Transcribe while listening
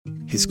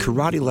his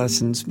karate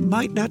lessons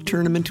might not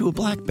turn him into a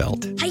black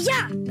belt.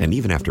 Hi-ya! And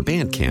even after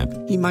band camp,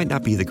 he might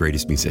not be the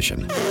greatest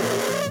musician.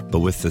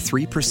 But with the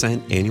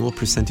 3% annual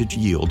percentage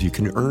yield you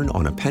can earn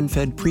on a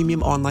PenFed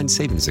premium online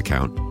savings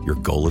account, your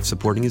goal of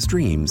supporting his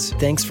dreams...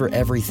 Thanks for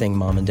everything,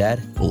 Mom and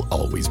Dad. ...will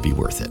always be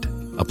worth it.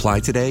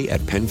 Apply today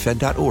at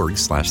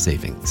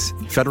PenFed.org/savings.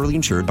 Federally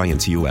insured by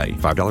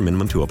NCUA. $5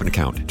 minimum to open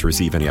account. To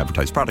receive any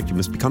advertised product, you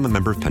must become a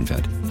member of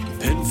PenFed.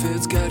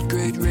 PenFed's got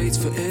great rates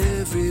for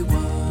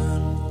everyone.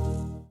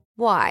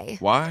 Why?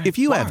 Why? If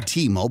you have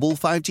T-Mobile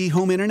 5G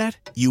home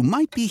internet, you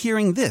might be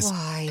hearing this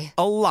Why?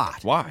 a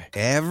lot. Why?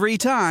 Every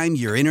time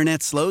your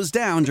internet slows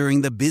down during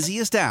the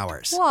busiest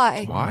hours.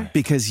 Why? Why?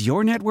 Because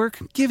your network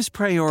gives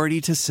priority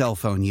to cell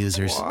phone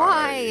users.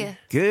 Why?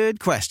 Good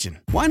question.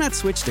 Why not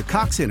switch to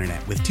Cox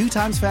Internet with 2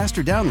 times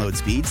faster download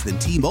speeds than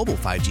T-Mobile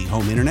 5G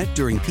home internet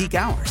during peak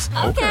hours?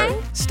 Okay.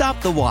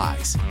 Stop the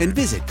whys and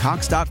visit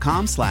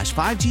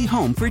cox.com/5G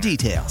home for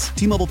details.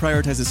 T-Mobile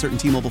prioritizes certain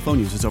T-Mobile phone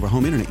users over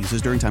home internet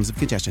users during times of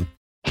congestion.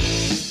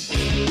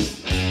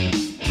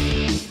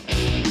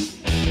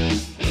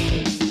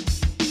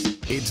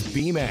 It's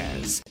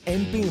Beamaz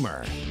and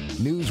Beamer.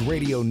 News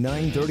Radio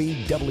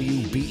 930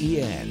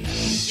 WBEN.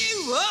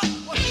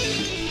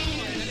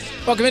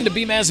 Welcome into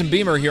Beamaz and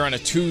Beamer here on a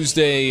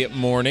Tuesday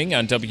morning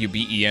on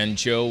WBEN.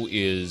 Joe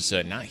is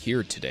not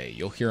here today.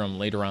 You'll hear him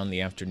later on in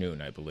the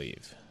afternoon, I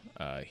believe,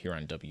 here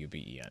on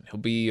WBEN. He'll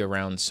be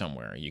around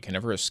somewhere. You can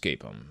never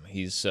escape him.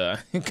 He's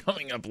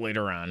coming up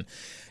later on.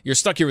 You're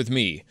stuck here with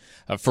me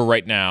for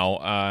right now.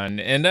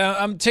 And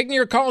I'm taking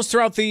your calls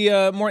throughout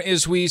the morning.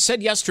 As we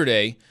said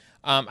yesterday,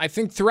 I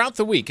think throughout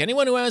the week,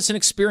 anyone who has an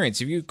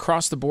experience, if you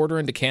crossed the border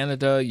into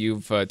Canada,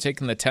 you've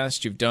taken the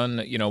test, you've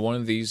done one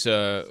of these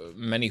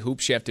many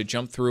hoops you have to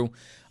jump through,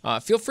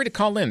 feel free to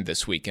call in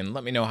this week and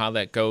let me know how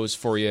that goes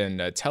for you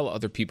and tell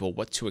other people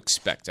what to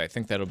expect. I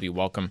think that'll be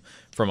welcome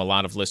from a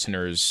lot of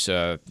listeners,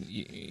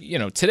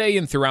 today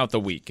and throughout the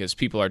week as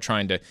people are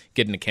trying to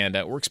get into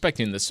Canada. We're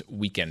expecting this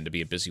weekend to be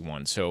a busy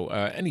one, so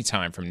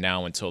anytime from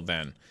now until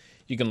then,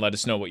 you can let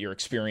us know what your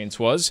experience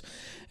was.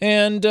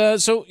 And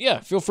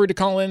feel free to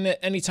call in at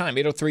any time,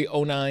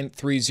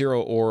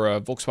 803-0930 or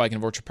Volkswagen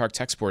of Orchard Park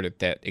text board at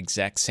that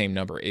exact same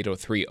number,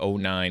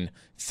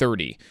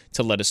 803-0930,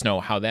 to let us know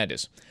how that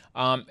is.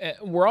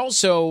 We're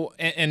also,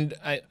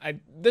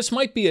 this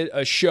might be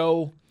a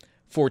show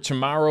for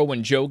tomorrow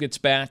when Joe gets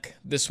back.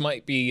 This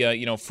might be,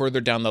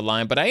 further down the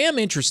line, but I am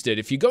interested.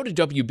 If you go to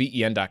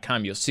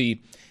WBEN.com, you'll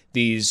see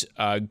these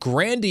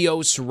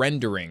grandiose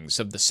renderings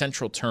of the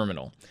Central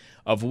Terminal,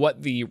 of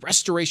what the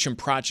restoration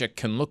project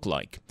can look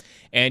like.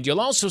 And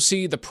you'll also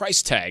see the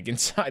price tag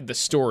inside the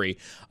story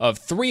of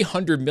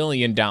 $300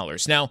 million.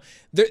 Now,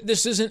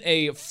 this isn't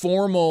a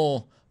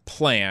formal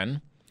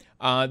plan.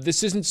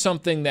 This isn't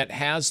something that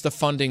has the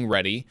funding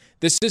ready.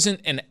 This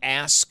isn't an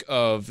ask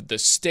of the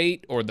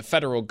state or the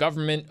federal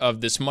government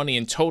of this money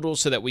in total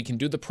so that we can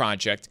do the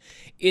project.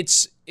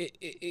 It's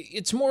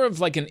more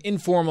of like an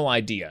informal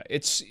idea.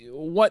 It's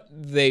what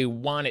they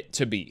want it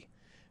to be,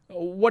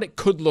 what it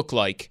could look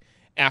like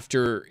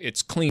after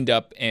it's cleaned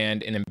up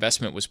and an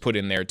investment was put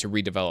in there to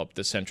redevelop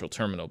the Central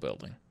Terminal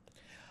building.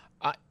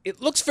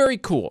 It looks very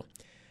cool.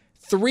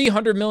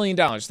 $300 million,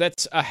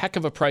 that's a heck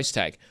of a price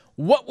tag.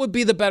 What would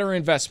be the better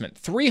investment?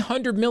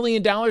 $300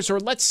 million,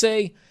 or let's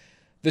say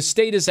the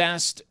state is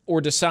asked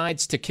or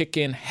decides to kick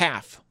in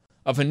half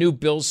of a new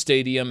Bills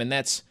Stadium, and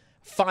that's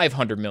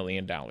 $500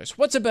 million.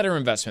 What's a better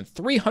investment?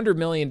 $300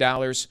 million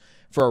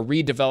for a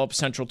redeveloped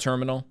Central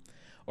Terminal,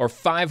 or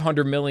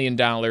 $500 million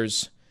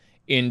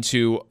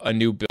into a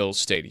new Bills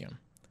Stadium?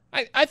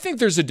 I think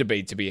there's a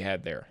debate to be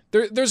had there.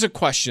 There's a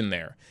question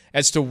there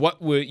as to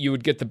what you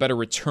would get the better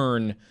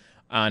return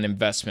on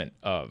investment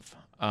of.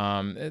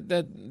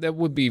 That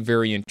would be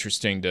very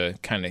interesting to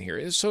kind of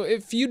hear. So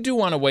if you do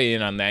want to weigh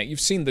in on that, you've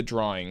seen the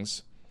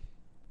drawings,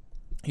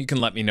 you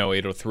can let me know,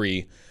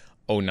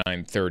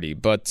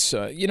 803-0930. But,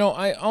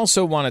 I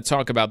also want to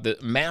talk about the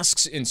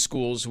masks in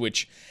schools,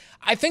 which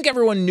I think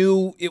everyone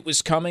knew it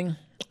was coming.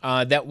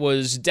 That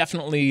was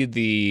definitely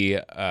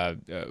the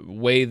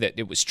way that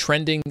it was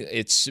trending.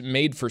 It's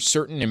made for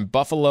certain in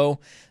Buffalo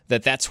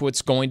that that's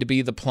what's going to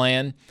be the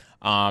plan.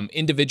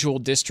 Individual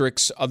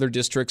districts, other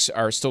districts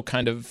are still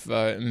kind of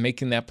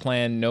making that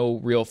plan. No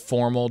real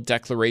formal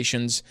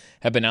declarations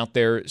have been out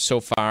there so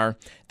far.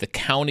 The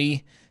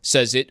county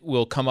says it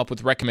will come up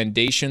with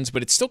recommendations,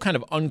 but it's still kind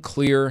of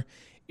unclear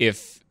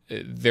if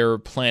they're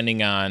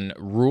planning on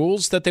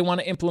rules that they want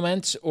to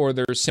implement, or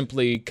they're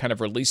simply kind of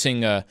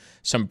releasing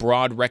some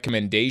broad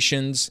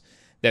recommendations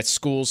that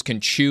schools can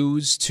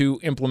choose to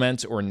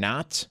implement or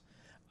not.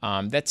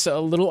 That's a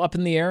little up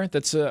in the air.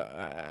 That's we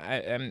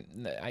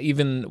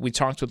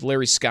talked with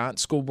Larry Scott,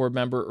 school board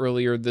member,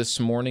 earlier this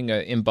morning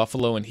in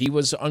Buffalo, and he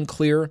was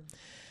unclear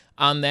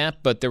on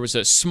that. But there was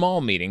a small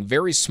meeting,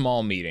 very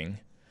small meeting,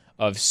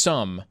 of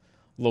some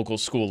local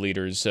school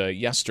leaders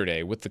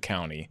yesterday with the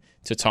county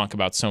to talk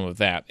about some of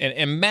that.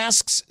 And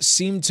masks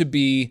seem to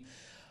be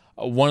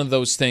one of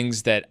those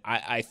things that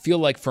I feel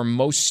like for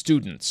most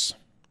students,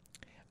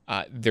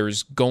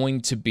 there's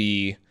going to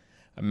be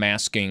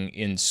masking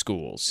in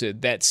schools.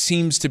 That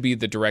seems to be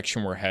the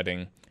direction we're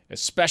heading,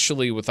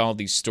 especially with all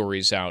these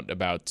stories out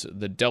about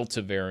the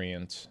Delta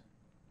variant,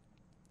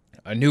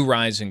 a new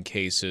rise in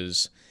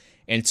cases.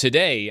 And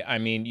today, I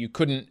mean, you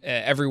couldn't,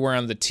 everywhere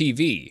on the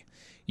TV,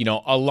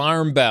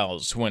 alarm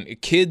bells, when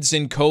kids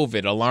in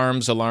COVID,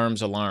 alarms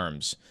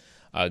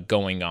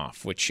going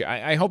off, which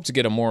I hope to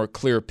get a more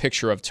clear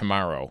picture of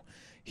tomorrow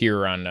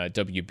here on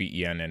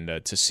WBEN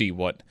and to see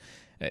what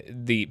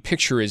the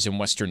picture is in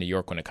Western New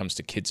York when it comes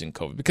to kids in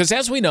COVID. Because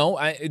as we know,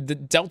 the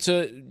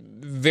Delta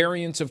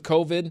variant of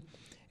COVID,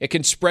 it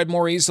can spread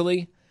more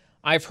easily,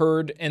 I've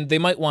heard, and they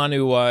might want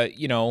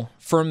to,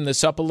 firm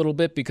this up a little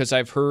bit because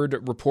I've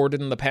heard reported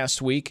in the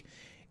past week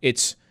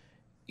it's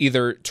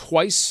either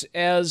twice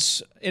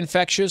as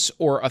infectious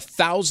or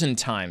 1,000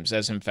 times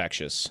as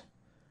infectious.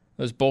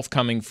 Those both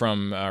coming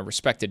from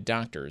respected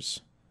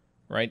doctors,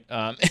 right?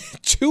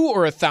 2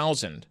 or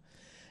 1,000.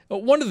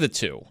 One of the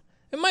two.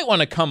 It might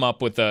want to come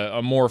up with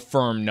a more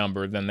firm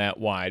number than that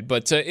wide,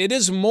 but it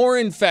is more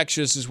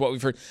infectious is what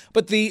we've heard.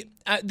 But the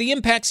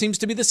impact seems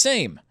to be the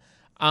same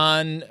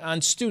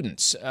on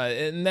students,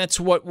 and that's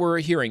what we're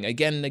hearing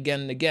again and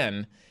again and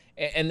again.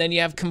 And then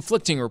you have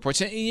conflicting reports,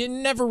 and you're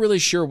never really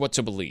sure what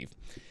to believe.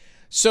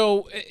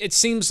 So it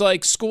seems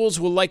like schools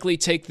will likely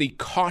take the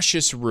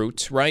cautious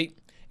route, right,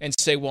 and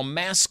say, well,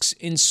 masks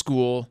in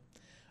school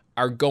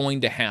are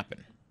going to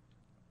happen.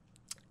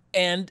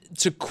 And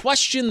to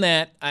question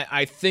that,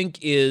 I think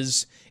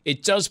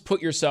it does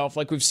put yourself,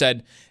 like we've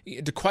said,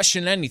 to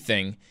question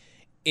anything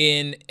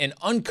in an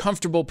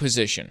uncomfortable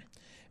position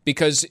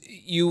because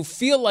you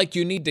feel like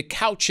you need to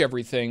couch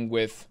everything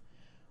with,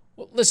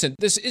 well, listen,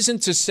 this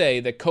isn't to say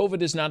that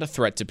COVID is not a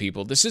threat to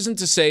people. This isn't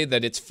to say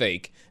that it's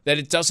fake, that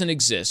it doesn't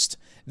exist,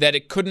 that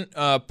it couldn't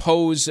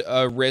pose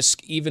a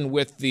risk even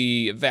with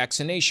the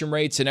vaccination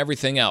rates and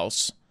everything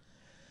else.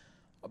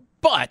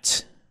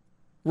 But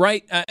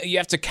right? You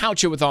have to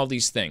couch it with all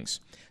these things.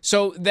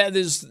 So that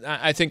is,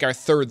 I think, our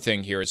third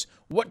thing here is,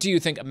 what do you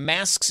think?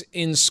 Masks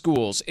in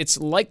schools. It's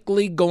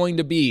likely going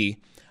to be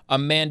a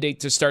mandate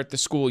to start the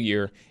school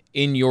year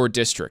in your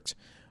district.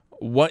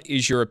 What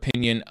is your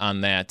opinion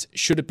on that?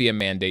 Should it be a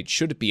mandate?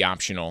 Should it be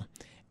optional?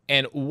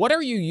 And what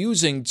are you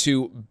using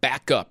to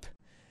back up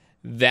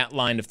that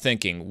line of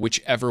thinking,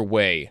 whichever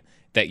way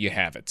that you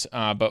have it?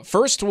 But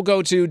first, we'll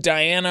go to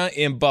Diana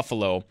in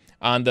Buffalo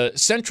on the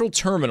Central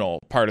Terminal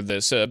part of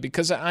this,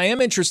 because I am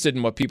interested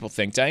in what people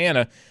think.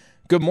 Diana,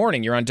 good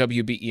morning. You're on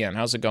WBEN.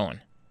 How's it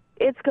going?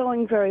 It's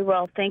going very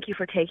well. Thank you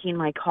for taking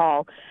my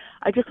call.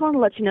 I just want to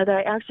let you know that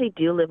I actually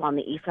do live on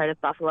the east side of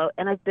Buffalo,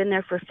 and I've been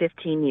there for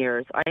 15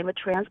 years. I am a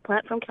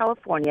transplant from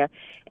California,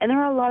 and there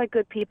are a lot of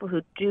good people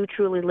who do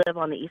truly live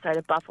on the east side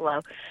of Buffalo.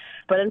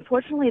 But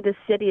unfortunately, the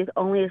city is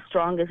only as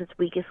strong as its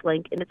weakest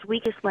link, and its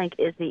weakest link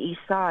is the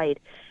east side.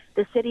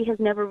 The city has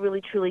never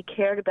really truly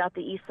cared about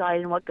the east side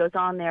and what goes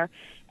on there,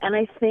 and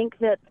I think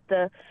that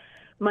the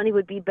money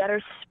would be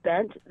better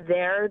spent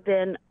there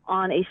than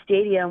on a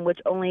stadium which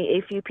only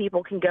a few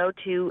people can go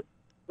to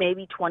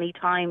maybe 20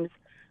 times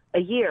a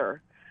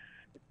year.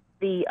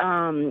 The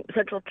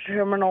Central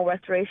Terminal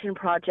Restoration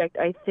Project,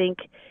 I think,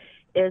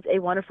 is a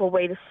wonderful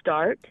way to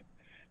start.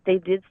 They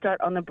did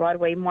start on the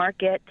Broadway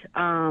Market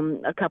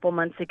a couple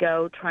months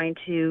ago trying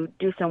to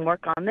do some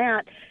work on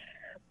that,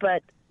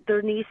 but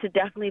there needs to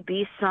definitely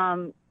be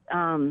some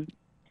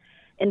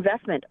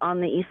investment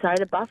on the east side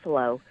of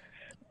Buffalo.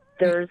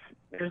 There's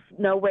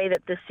no way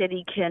that the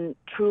city can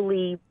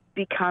truly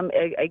become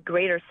a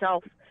greater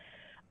self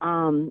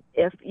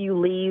if you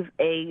leave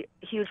a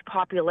huge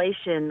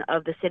population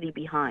of the city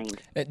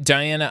behind.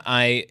 Diana,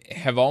 I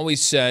have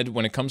always said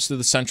when it comes to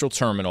the Central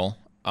Terminal,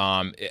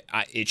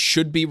 it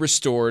should be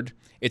restored.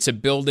 It's a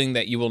building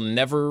that you will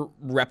never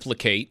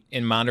replicate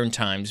in modern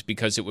times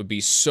because it would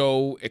be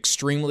so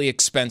extremely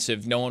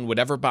expensive. No one would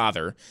ever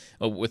bother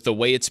with the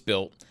way it's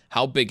built,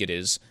 how big it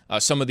is,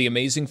 some of the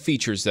amazing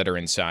features that are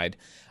inside.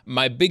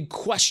 My big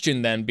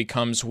question then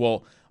becomes,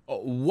 well,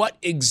 what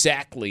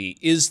exactly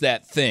is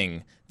that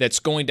thing that's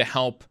going to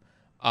help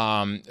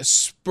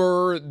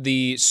spur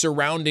the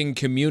surrounding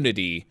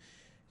community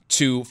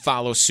to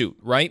follow suit,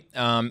 right?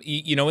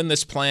 In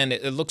this plan,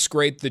 it looks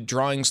great. The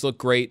drawings look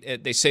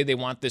great. They say they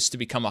want this to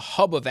become a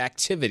hub of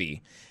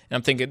activity. And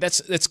I'm thinking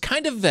that's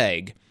kind of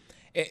vague.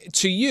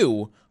 To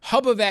you,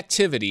 hub of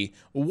activity,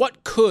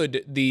 what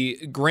could the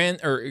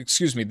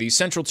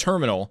Central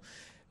Terminal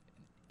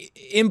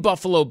in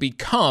Buffalo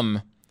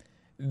become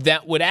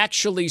that would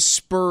actually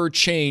spur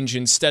change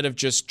instead of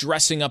just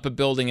dressing up a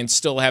building and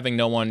still having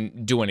no one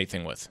do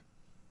anything with?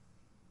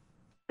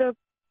 The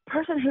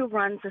person who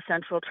runs the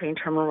Central Train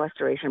Terminal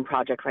Restoration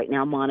Project right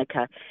now,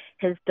 Monica,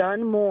 has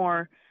done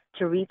more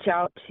to reach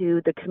out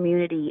to the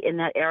community in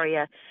that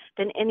area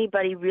than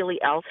anybody really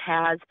else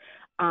has,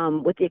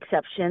 with the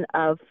exception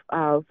of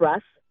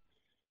Russ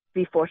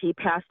before he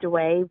passed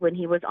away when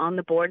he was on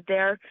the board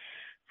there.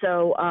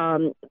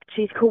 So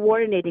she's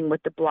coordinating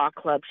with the block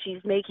club. She's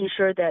making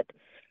sure that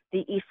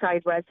the East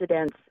Side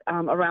residents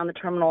around the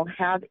terminal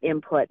have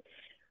input.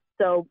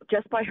 So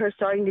just by her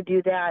starting to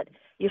do that,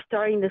 you're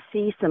starting to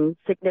see some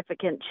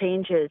significant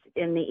changes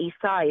in the east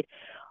side.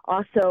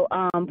 Also,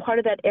 part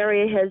of that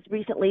area has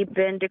recently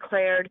been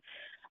declared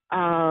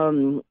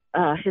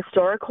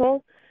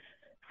historical.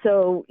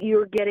 So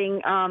you're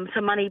getting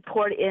some money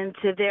poured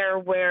into there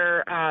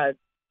where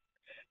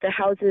the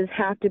houses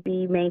have to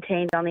be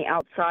maintained on the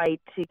outside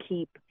to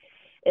keep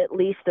at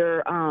least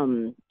their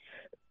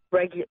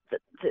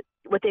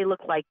what they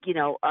look like,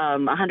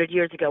 100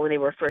 years ago when they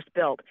were first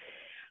built.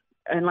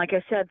 And like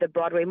I said, the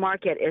Broadway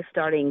market is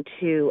starting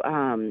to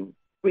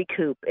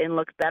recoup and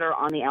look better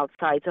on the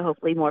outside. So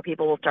hopefully more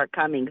people will start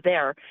coming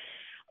there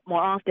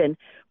more often.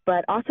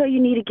 But also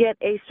you need to get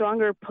a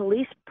stronger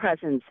police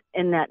presence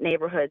in that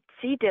neighborhood.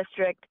 C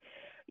District,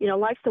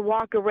 likes to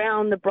walk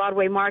around the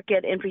Broadway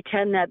market and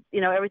pretend that,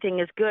 everything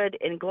is good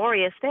and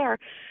glorious there,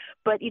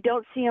 but you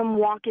don't see them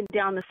walking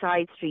down the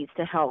side streets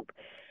to help.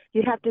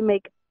 You have to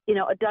make,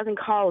 a dozen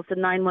calls to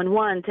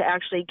 911 to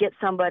actually get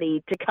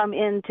somebody to come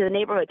into the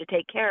neighborhood to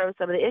take care of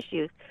some of the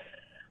issues.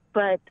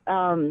 But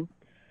so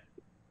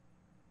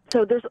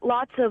there's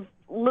lots of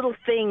little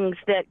things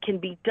that can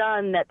be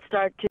done that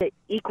start to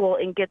equal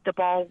and get the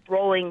ball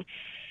rolling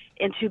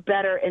into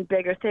better and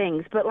bigger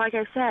things. But like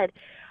I said,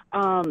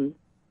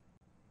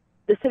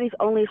 the city's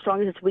only as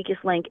strong as its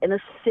weakest link, and the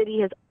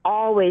city has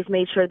always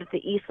made sure that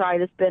the east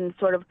side has been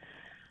sort of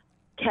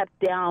kept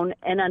down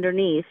and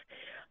underneath.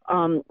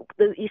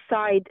 The east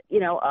side,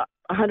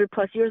 100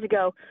 plus years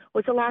ago,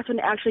 was the last one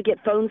to actually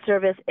get phone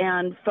service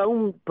and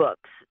phone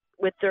books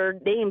with their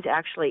names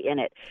actually in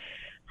it.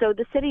 So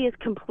the city is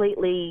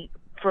completely,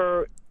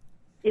 for,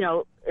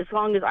 as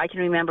long as I can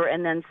remember,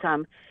 and then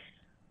some,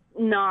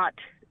 not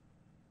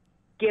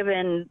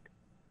given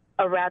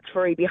a rat's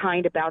furry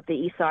behind about the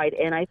east side.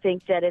 And I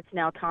think that it's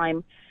now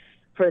time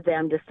for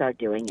them to start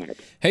doing it.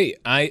 Hey,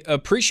 I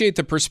appreciate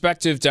the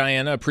perspective,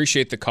 Diana.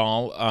 Appreciate the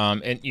call.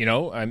 And,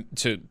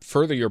 to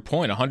further your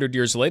point, 100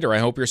 years later, I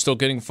hope you're still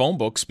getting phone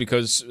books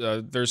because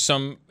there's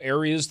some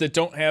areas that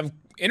don't have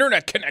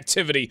internet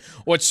connectivity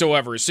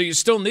whatsoever. So you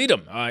still need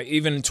them,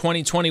 even in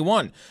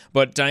 2021.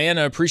 But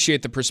Diana,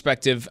 appreciate the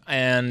perspective.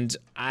 And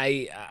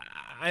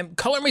I'm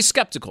color me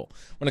skeptical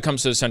when it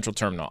comes to the Central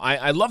Terminal.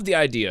 I love the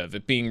idea of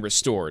it being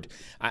restored.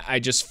 I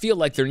just feel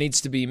like there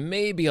needs to be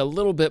maybe a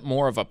little bit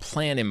more of a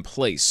plan in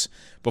place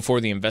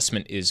before the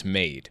investment is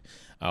made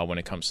when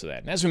it comes to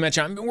that. And as we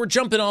mentioned, we're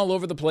jumping all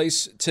over the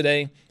place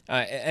today.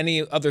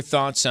 Any other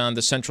thoughts on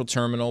the Central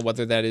Terminal,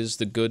 whether that is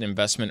the good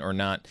investment or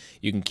not,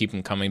 you can keep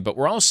them coming. But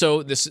we're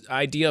also, this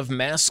idea of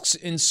masks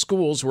in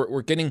schools,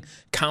 we're getting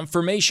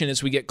confirmation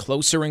as we get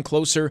closer and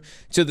closer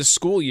to the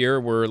school year.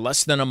 We're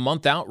less than a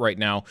month out right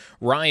now.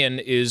 Ryan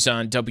is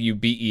on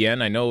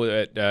WBEN. I know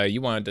that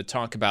you wanted to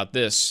talk about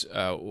this.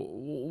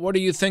 What are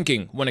you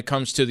thinking when it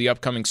comes to the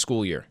upcoming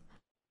school year?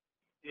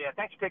 Yeah,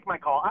 thanks for taking my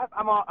call.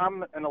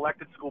 I'm an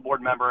elected school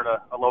board member at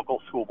a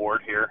local school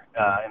board here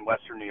in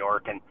Western New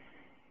York, and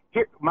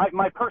here,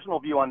 my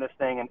personal view on this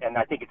thing, and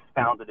I think it's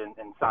founded in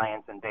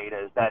science and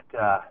data, is that,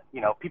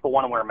 people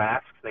want to wear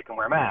masks. They can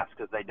wear masks.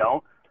 If they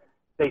don't,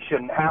 they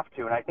shouldn't have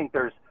to. And I think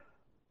there's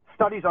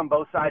studies on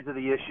both sides of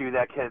the issue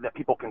that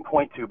people can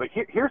point to. But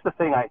here's the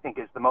thing I think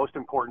is the most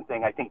important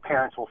thing. I think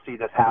parents will see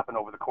this happen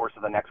over the course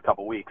of the next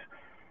couple weeks.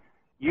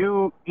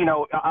 I'll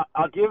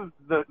give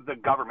the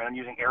government, I'm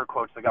using air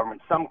quotes, the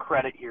government, some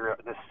credit here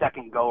the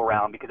second go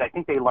around, because I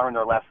think they learned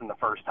their lesson the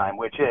first time,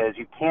 which is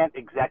you can't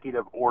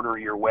executive order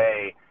your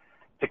way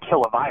to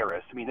kill a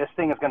virus. I mean, this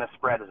thing is going to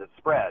spread as it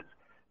spreads.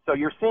 So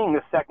you're seeing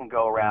this second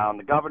go around.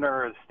 The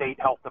governor, the state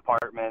health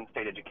department,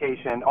 state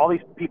education, all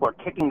these people are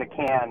kicking the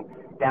can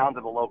down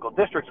to the local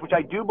districts, which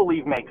I do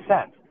believe makes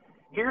sense.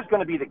 Here's going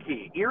to be the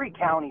key. Erie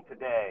County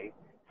today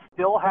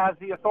still has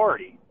the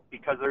authority,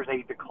 because there's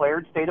a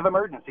declared state of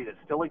emergency that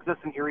still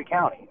exists in Erie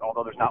County,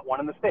 although there's not one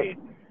in the state,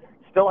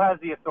 still has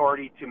the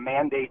authority to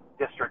mandate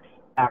districts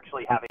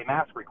actually have a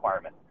mask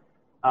requirement.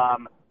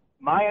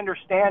 My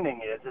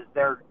understanding is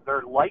they're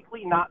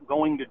likely not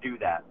going to do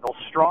that. They'll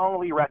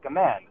strongly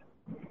recommend.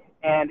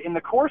 And in the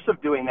course of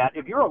doing that,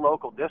 if you're a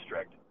local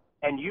district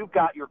and you've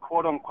got your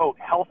quote-unquote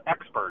health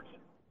experts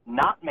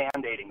not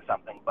mandating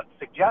something but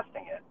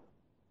suggesting it,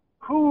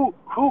 who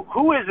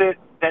is it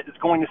that is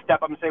going to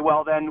step up and say,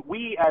 well, then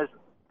we as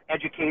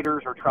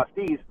educators or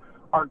trustees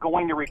are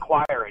going to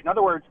require it? In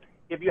other words,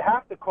 if you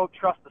have to, quote,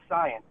 trust the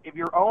science, if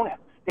your own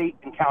state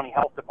and county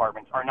health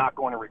departments are not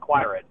going to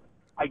require it,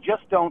 I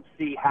just don't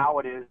see how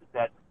it is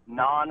that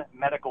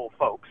non-medical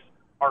folks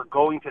are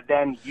going to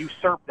then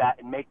usurp that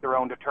and make their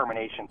own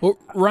determination. Well,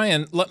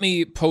 Ryan, let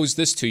me pose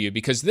this to you,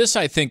 because this,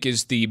 I think,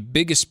 is the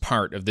biggest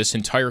part of this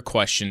entire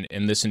question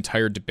and this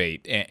entire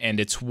debate,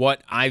 and it's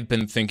what I've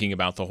been thinking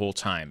about the whole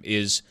time,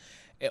 is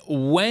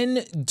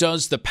when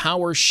does the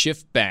power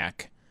shift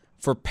back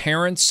for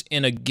parents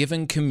in a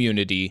given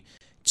community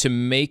to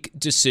make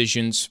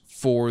decisions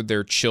for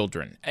their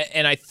children?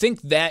 And I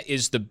think that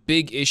is the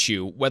big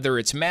issue, whether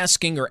it's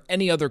masking or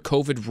any other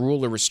COVID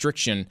rule or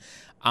restriction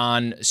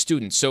on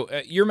students. So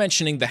you're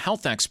mentioning the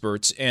health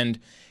experts, and,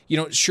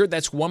 sure,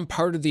 that's one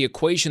part of the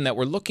equation that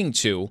we're looking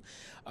to.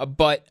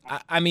 But,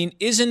 I mean,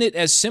 isn't it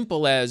as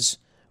simple as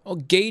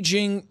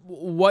gauging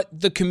what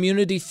the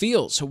community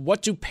feels.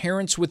 What do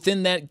parents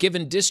within that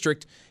given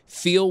district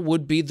feel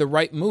would be the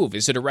right move?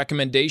 Is it a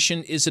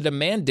recommendation? Is it a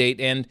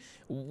mandate? And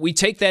we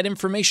take that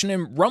information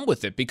and run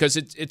with it because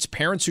it's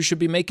parents who should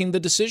be making the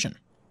decision.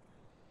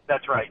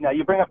 That's right. Now,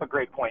 you bring up a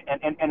great point.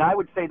 And I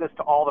would say this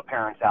to all the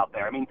parents out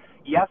there. I mean,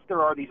 yes,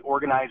 there are these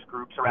organized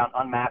groups around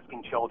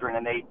unmasking children,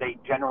 and they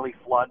generally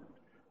flood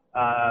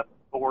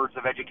boards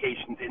of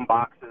education's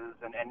inboxes.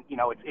 And you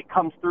know, it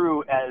comes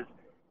through as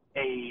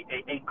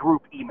a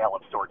group email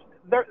of sorts.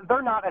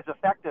 They're not as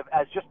effective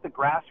as just the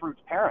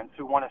grassroots parents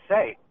who want to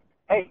say,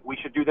 hey, we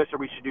should do this or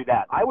we should do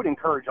that. I would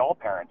encourage all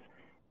parents.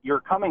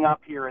 You're coming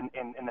up here in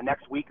the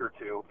next week or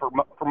two for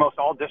most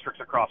all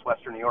districts across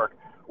Western New York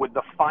with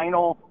the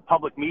final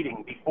public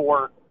meeting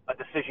before a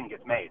decision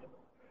gets made.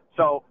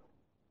 So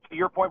to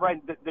your point,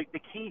 Brian, the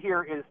key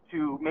here is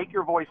to make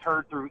your voice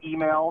heard through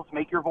emails,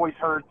 make your voice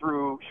heard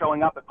through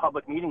showing up at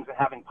public meetings and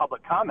having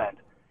public comment,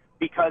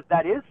 because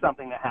that is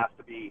something that has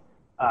to be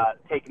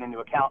taken into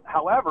account.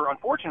 However,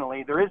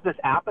 unfortunately, there is this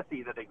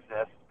apathy that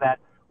exists that,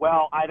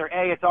 well, either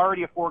A, it's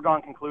already a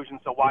foregone conclusion,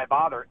 so why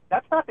bother?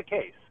 That's not the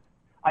case.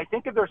 I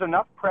think if there's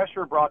enough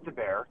pressure brought to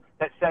bear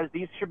that says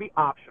these should be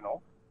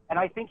optional, and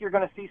I think you're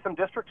going to see some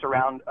districts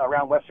around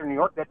Western New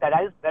York that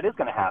is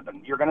going to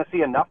happen. You're going to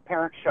see enough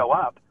parents show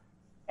up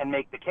and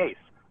make the case.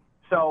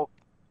 So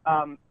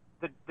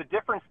the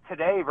difference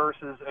today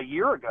versus a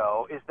year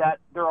ago is that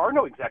there are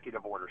no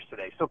executive orders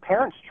today. So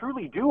parents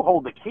truly do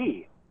hold the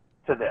key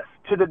to this,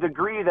 to the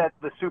degree that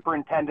the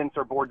superintendents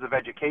or boards of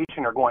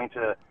education are going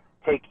to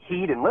take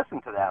heed and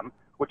listen to them,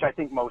 which I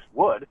think most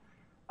would.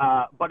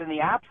 But in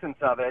the absence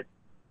of it,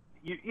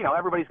 you know,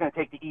 everybody's going to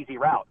take the easy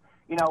route.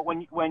 You know,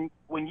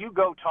 when you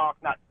go talk,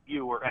 not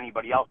you or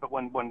anybody else, but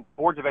when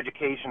boards of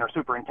education or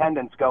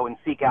superintendents go and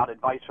seek out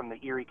advice from the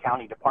Erie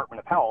County Department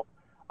of Health,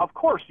 of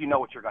course you know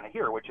what you're going to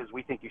hear, which is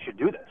we think you should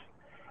do this.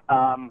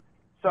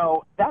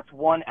 So that's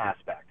one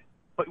aspect.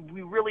 But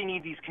we really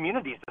need these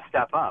communities to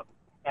step up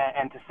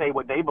and to say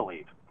what they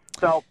believe.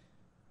 So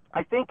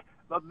I think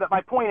that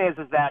my point is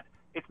that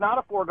it's not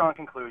a foregone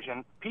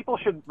conclusion. People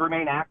should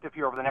remain active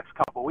here over the next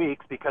couple of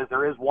weeks because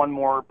there is one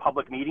more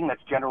public meeting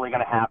that's generally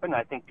going to happen.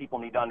 I think people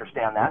need to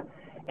understand that.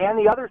 And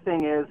the other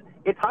thing is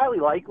it's highly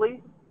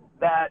likely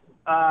that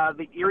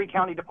the Erie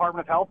County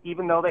Department of Health,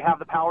 even though they have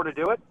the power to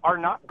do it, are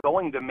not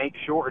going to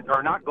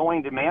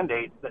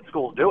mandate that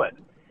schools do it.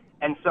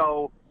 And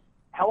so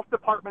health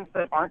departments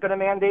that aren't going to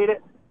mandate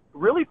it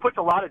really puts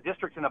a lot of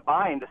districts in a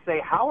bind to say,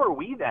 how are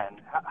we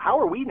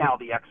now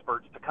the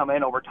experts to come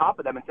in over top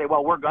of them and say,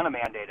 well, we're going to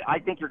mandate it? I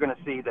think you're going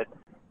to see that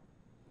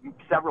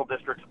several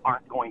districts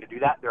aren't going to do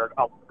that. They're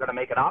going to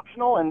make it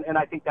optional, and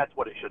I think that's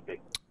what it should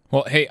be.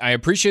 Well, hey, I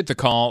appreciate the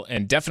call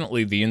and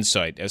definitely the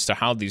insight as to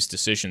how these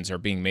decisions are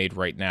being made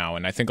right now,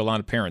 and I think a lot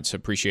of parents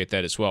appreciate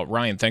that as well.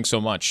 Ryan, thanks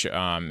so much,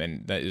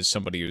 and that is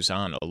somebody who's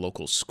on a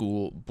local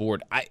school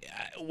board.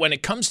 When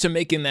it comes to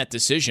making that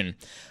decision,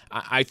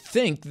 I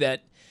think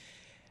that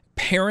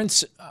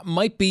parents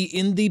might be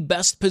in the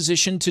best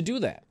position to do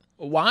that.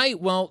 Why?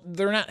 Well,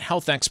 they're not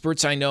health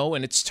experts, I know,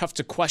 and it's tough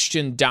to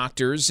question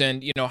doctors.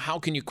 And, you know, how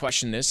can you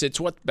question this? It's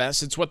what's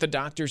best. It's what the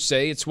doctors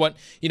say. It's what,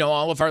 you know,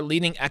 all of our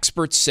leading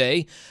experts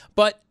say.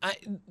 But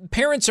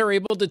parents are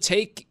able to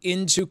take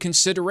into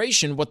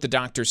consideration what the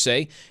doctors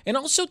say and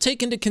also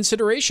take into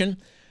consideration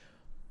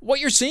what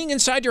you're seeing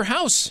inside your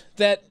house.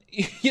 That,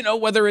 you know,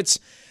 whether it's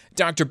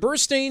Dr.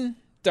 Burstein,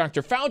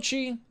 Dr.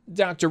 Fauci,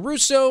 Dr.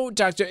 Russo,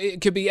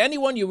 it could be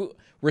anyone you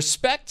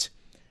respect,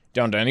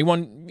 down to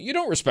anyone you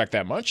don't respect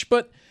that much,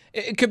 but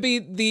it could be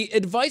the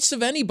advice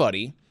of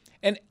anybody.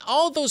 And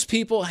all those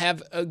people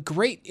have a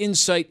great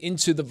insight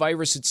into the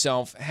virus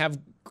itself, have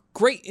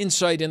great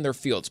insight in their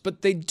fields,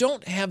 but they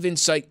don't have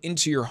insight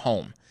into your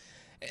home.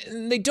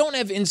 And they don't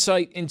have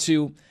insight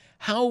into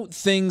how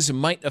things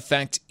might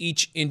affect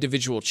each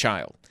individual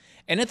child.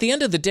 And at the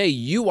end of the day,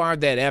 you are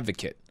that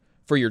advocate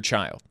for your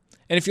child.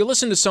 And if you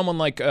listen to someone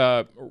like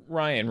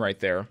Ryan right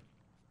there,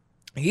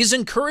 he's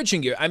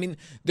encouraging you. I mean,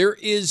 there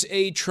is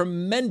a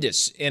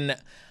tremendous, and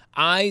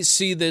I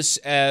see this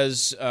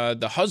as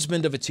the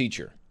husband of a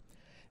teacher,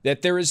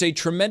 that there is a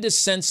tremendous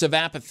sense of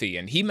apathy.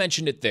 And he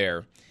mentioned it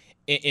there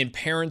in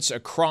parents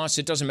across,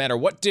 it doesn't matter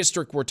what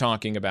district we're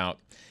talking about,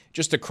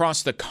 just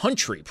across the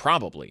country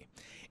probably.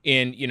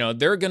 And, you know,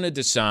 they're going to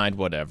decide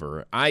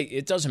whatever.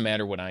 It doesn't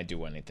matter when I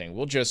do anything.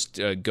 We'll just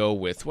go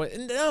with what.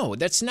 No,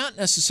 that's not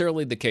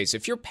necessarily the case.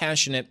 If you're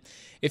passionate,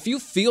 if you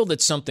feel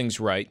that something's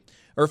right,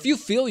 or if you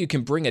feel you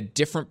can bring a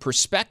different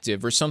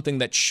perspective or something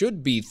that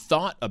should be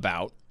thought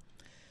about,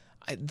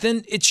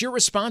 then it's your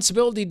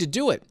responsibility to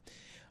do it.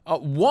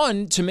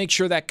 One, to make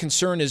sure that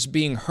concern is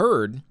being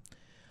heard.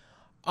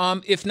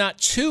 If not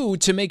two,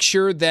 to make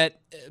sure that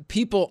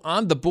people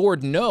on the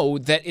board know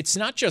that it's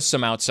not just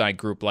some outside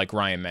group like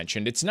Ryan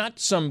mentioned. It's not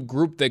some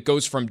group that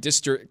goes from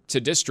district to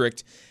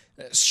district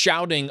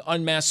shouting,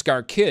 unmask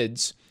our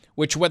kids,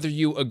 which whether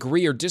you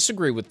agree or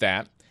disagree with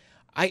that,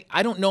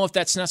 I don't know if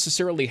that's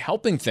necessarily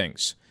helping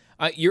things.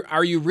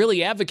 Are you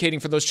really advocating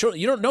for those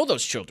children? You don't know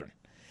those children.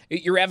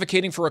 You're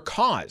advocating for a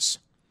cause.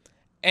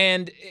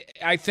 And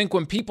I think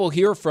when people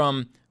hear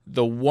from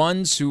the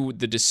ones who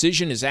the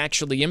decision is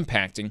actually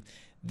impacting,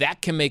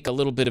 that can make a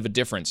little bit of a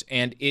difference.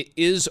 And it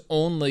is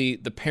only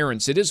the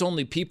parents, it is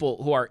only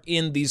people who are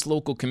in these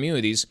local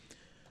communities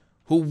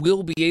who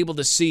will be able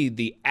to see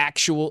the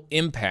actual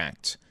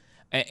impact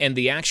and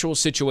the actual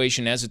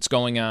situation as it's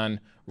going on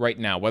right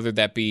now, whether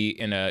that be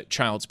in a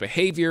child's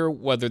behavior,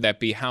 whether that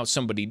be how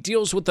somebody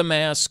deals with the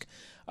mask,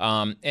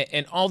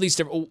 and all these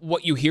different,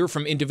 what you hear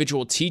from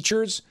individual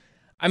teachers.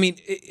 I mean,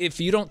 if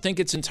you don't think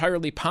it's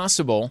entirely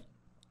possible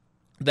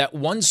that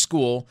one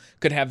school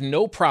could have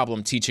no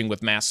problem teaching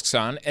with masks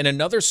on and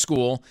another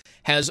school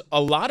has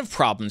a lot of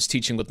problems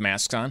teaching with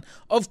masks on,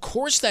 of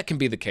course that can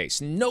be the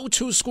case. No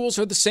two schools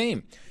are the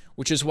same,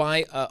 which is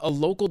why a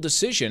local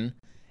decision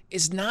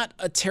is not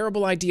a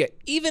terrible idea,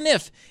 even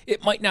if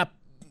it might not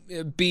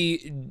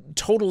be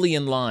totally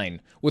in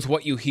line with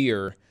what you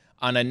hear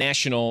on a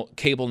national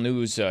cable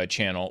news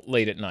channel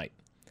late at night.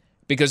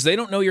 Because they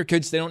don't know your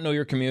kids, they don't know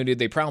your community,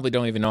 they probably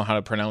don't even know how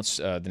to pronounce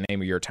the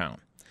name of your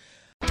town.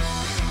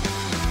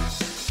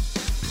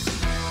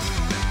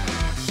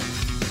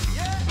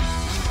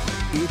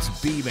 It's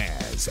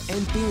Beamaz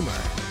and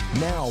Beamer.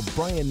 Now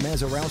Brian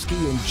Mazurowski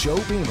and Joe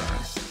Beamer.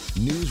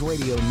 News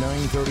Radio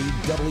 930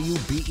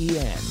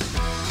 WBEN.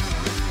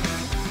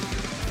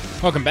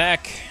 Welcome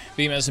back.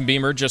 Beamaz and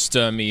Beamer, just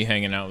me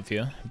hanging out with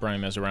you. Brian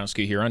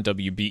Mazurowski here on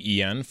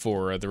WBEN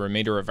for the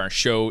remainder of our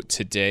show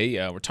today.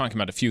 We're talking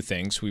about a few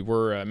things. We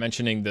were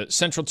mentioning the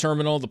Central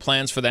Terminal, the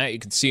plans for that. You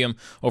can see them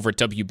over at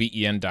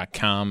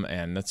WBEN.com,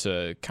 and that's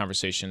a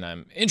conversation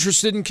I'm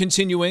interested in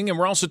continuing. And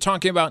we're also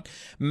talking about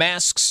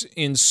masks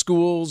in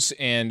schools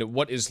and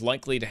what is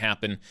likely to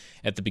happen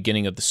at the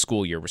beginning of the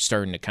school year. We're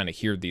starting to kind of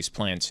hear these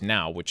plans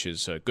now, which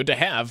is good to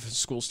have.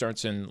 School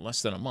starts in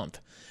less than a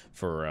month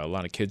for a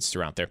lot of kids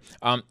throughout there.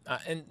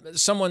 And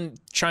someone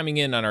chiming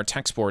in on our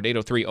text board,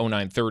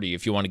 803-0930,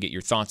 if you want to get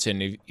your thoughts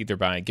in, either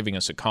by giving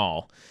us a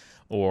call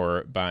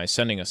or by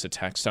sending us a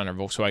text on our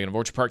Volkswagen of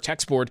Orchard Park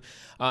text board,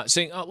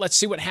 saying, let's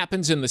see what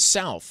happens in the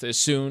South as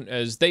soon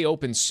as they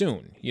open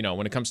soon,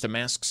 when it comes to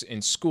masks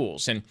in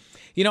schools. And,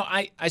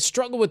 I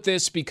struggle with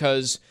this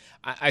because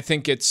I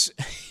think it's,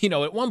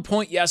 at one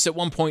point, yes, at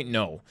one point,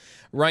 no,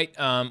 right?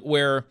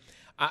 Where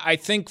I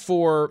think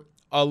for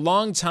a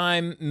long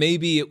time,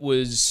 maybe it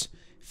was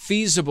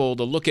feasible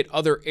to look at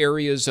other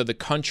areas of the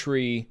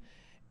country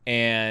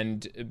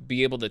and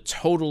be able to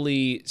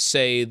totally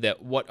say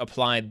that what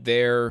applied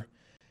there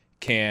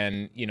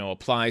can,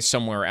 apply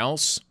somewhere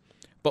else.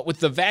 But with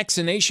the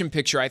vaccination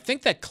picture, I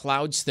think that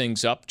clouds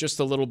things up just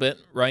a little bit,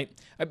 right?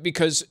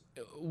 Because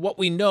what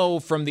we know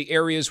from the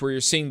areas where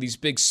you're seeing these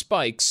big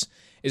spikes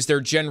is they're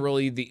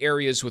generally the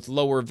areas with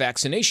lower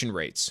vaccination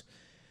rates.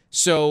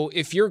 So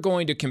if you're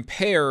going to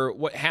compare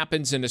what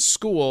happens in a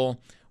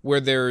school where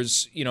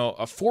there's, a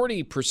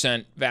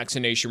 40%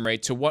 vaccination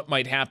rate to what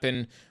might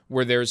happen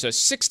where there's a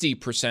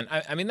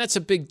 60%, I mean, that's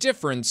a big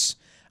difference.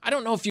 I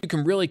don't know if you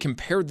can really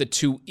compare the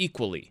two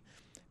equally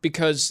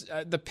because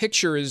the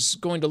picture is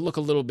going to look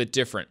a little bit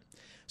different.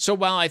 So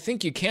while I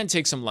think you can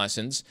take some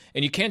lessons,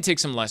 and you can take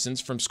some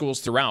lessons from schools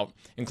throughout,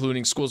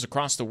 including schools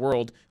across the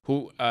world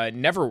who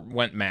never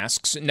went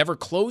masks, never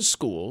closed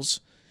schools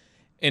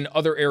in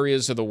other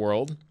areas of the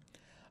world,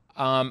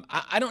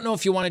 I don't know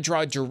if you want to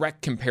draw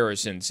direct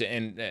comparisons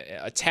and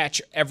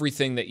attach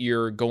everything that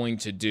you're going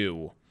to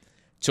do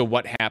to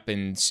what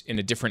happens in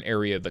a different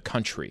area of the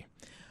country.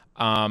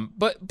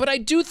 But I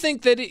do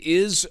think that it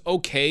is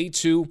okay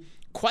to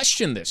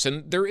question this,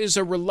 and there is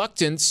a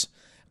reluctance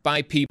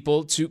by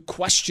people to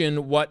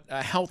question what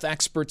a health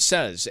expert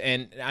says.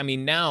 And I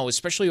mean, now,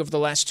 especially over the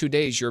last 2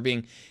 days, you're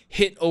being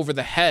hit over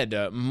the head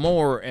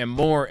more and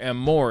more and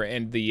more.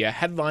 And the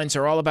headlines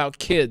are all about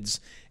kids.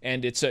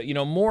 And it's,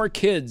 more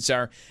kids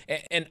are.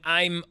 And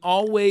I'm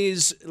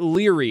always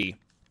leery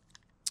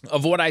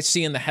of what I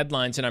see in the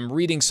headlines. And I'm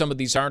reading some of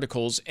these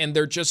articles, and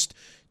they're just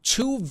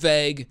too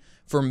vague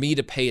for me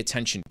to pay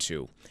attention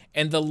to.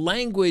 And the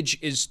language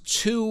is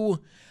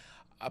too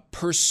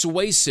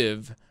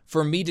persuasive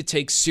for me to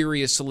take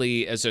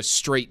seriously as a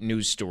straight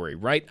news story,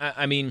 right?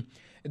 I mean,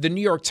 the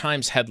New York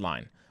Times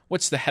headline.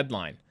 What's the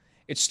headline?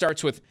 It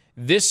starts with,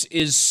 "This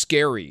is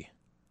scary."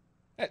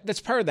 That's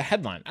part of the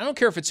headline. I don't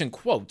care if it's in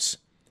quotes.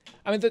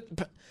 I mean,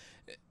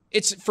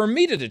 it's for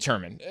me to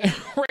determine,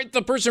 right?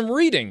 The person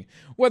reading,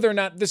 whether or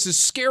not this is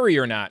scary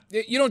or not.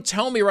 You don't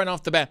tell me right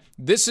off the bat,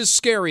 this is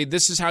scary,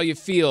 this is how you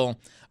feel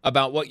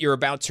about what you're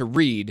about to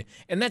read.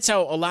 And that's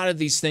how a lot of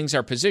these things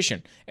are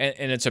positioned.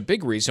 And it's a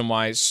big reason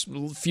why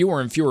fewer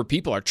and fewer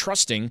people are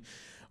trusting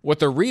what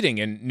they're reading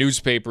in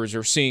newspapers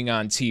or seeing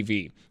on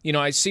TV.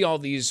 I see all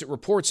these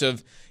reports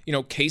of,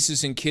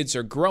 cases in kids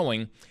are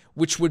growing,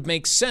 which would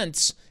make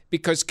sense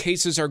because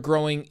cases are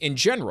growing in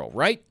general,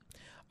 right?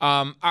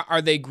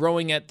 Are they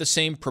growing at the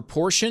same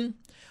proportion?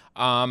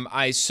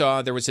 I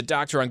saw there was a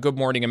doctor on Good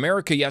Morning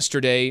America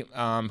yesterday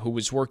who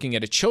was working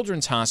at a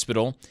children's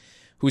hospital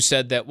who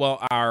said that,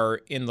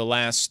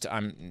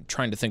 I'm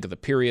trying to think of the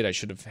period. I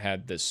should have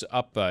had this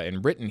up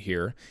and written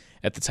here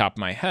at the top of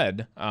my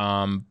head.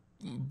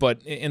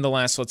 But in the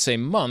last, let's say,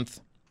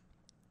 month,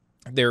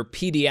 their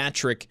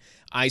pediatric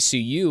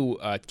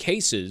ICU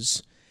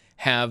cases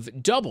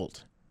have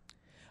doubled.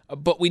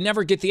 But we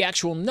never get the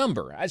actual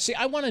number.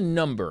 I want a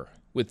number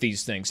with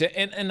these things.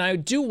 And I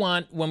do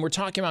want, when we're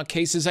talking about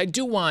cases, I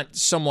do want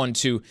someone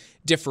to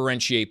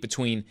differentiate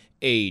between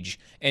age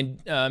and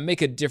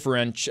make a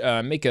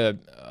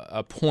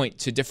point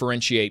to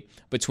differentiate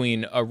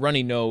between a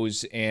runny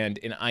nose and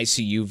an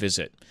ICU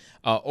visit,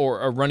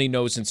 or a runny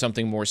nose and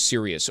something more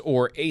serious,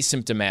 or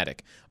asymptomatic,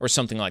 or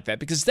something like that.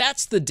 Because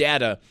that's the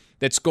data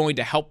that's going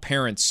to help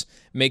parents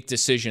make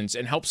decisions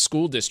and help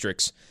school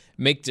districts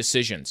make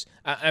decisions.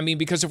 I mean,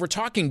 because if we're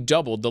talking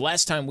doubled, the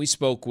last time we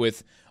spoke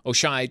with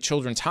Oishei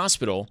Children's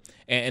Hospital,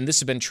 and this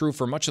has been true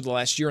for much of the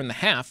last year and a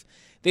half,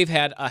 they've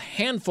had a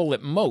handful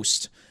at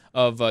most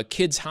of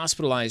kids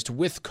hospitalized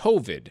with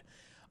COVID,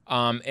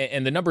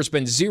 and the number's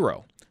been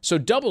 0. So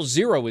double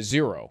 0 is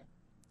 0.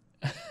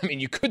 I mean,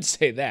 you could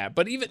say that,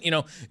 but even,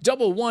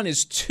 double 1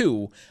 is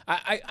 2.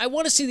 I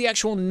want to see the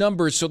actual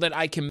numbers so that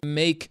I can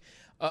make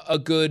a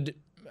good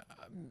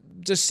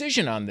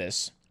decision on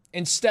this,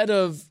 instead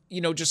of,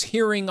 just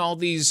hearing all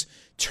these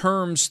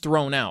terms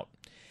thrown out.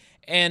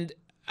 And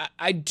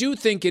I do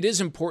think it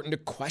is important to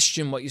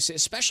question what you say,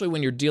 especially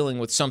when you're dealing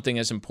with something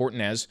as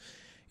important as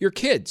your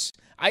kids.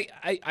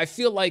 I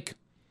feel like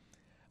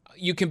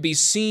you can be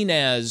seen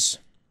as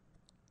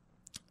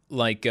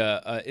like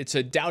it's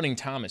a doubting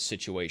Thomas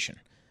situation,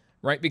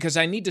 right? Because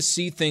I need to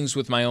see things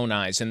with my own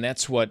eyes, and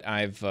that's what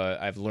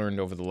I've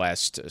learned over the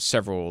last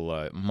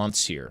several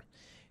months here.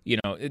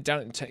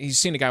 He's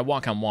seen a guy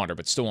walk on water,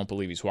 but still won't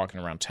believe he's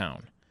walking around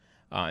town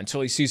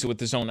until he sees it with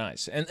his own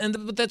eyes.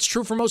 But that's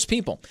true for most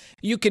people.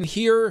 You can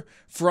hear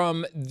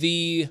from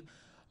the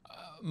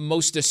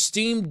most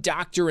esteemed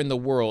doctor in the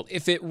world.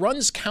 If it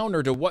runs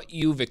counter to what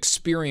you've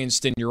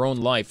experienced in your own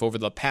life over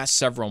the past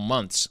several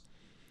months,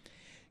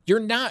 you're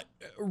not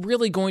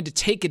really going to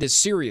take it as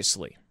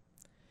seriously.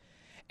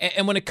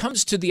 And when it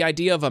comes to the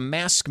idea of a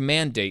mask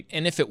mandate,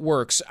 and if it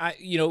works,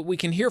 we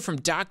can hear from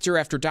doctor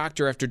after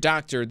doctor after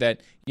doctor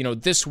that,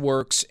 this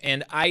works.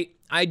 And I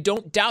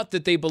don't doubt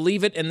that they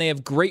believe it, and they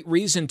have great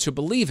reason to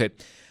believe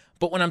it.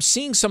 But when I'm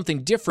seeing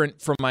something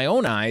different from my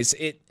own eyes,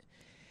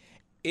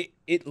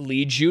 it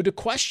leads you to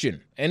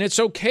question. And it's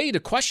okay to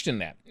question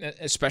that,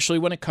 especially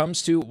when it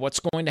comes to what's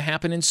going to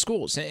happen in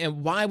schools.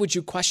 And why would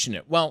you question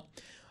it? Well,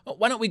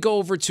 why don't we go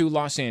over to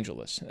Los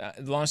Angeles?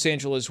 Los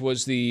Angeles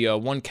was the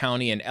one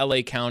county in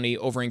LA County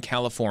over in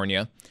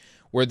California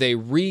where they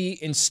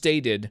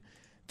reinstated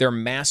their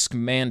mask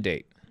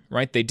mandate,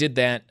 right? They did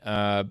that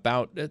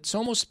it's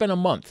almost been a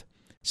month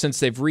since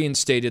they've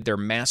reinstated their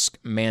mask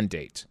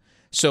mandate.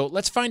 So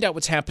let's find out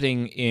what's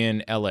happening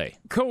in L.A.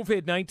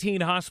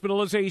 COVID-19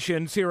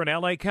 hospitalizations here in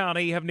L.A.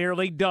 County have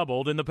nearly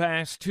doubled in the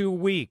past 2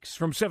 weeks,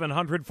 from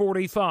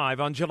 745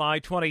 on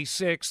July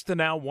 26th to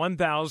now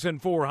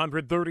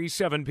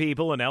 1,437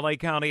 people in L.A.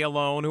 County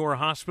alone who are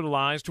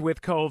hospitalized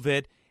with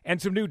COVID.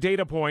 And some new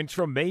data points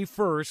from May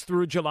 1st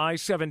through July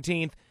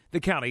 17th. The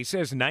county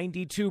says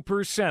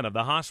 92% of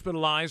the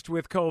hospitalized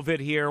with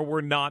COVID here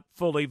were not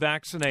fully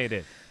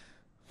vaccinated.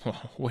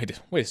 Wait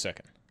a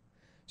second.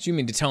 So you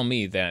mean to tell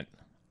me that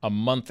a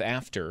month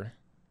after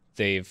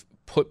they've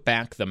put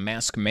back the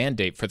mask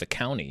mandate for the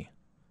county,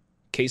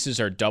 cases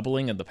are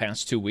doubling in the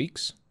past 2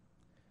 weeks?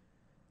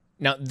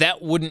 Now,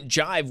 that wouldn't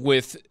jive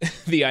with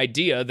the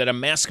idea that a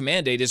mask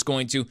mandate is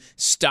going to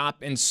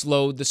stop and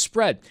slow the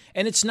spread.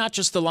 And it's not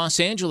just the Los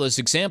Angeles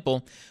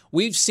example.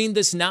 We've seen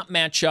this not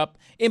match up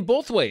in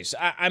both ways.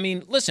 I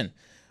mean, listen,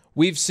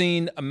 we've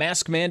seen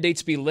mask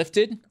mandates be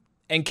lifted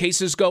and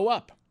cases go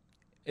up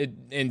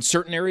in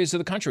certain areas of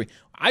the country.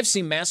 I've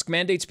seen mask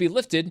mandates be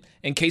lifted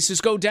and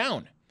cases go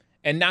down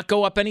and not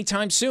go up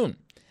anytime soon.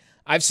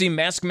 I've seen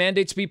mask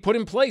mandates be put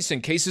in place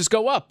and cases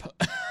go up.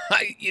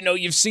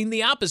 You've seen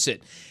the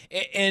opposite.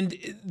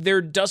 And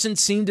there doesn't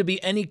seem to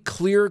be any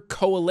clear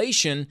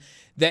correlation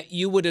that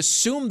you would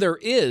assume there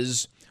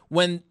is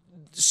when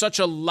such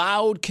a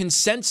loud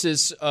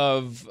consensus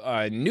of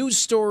news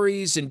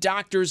stories and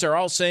doctors are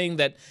all saying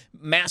that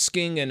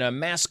masking and a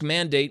mask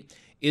mandate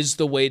is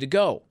the way to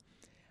go.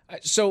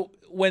 So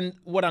when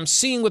what I'm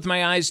seeing with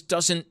my eyes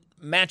doesn't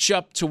match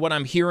up to what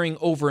I'm hearing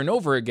over and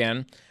over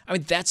again, I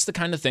mean, that's the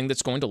kind of thing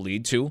that's going to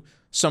lead to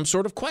some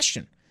sort of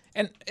question.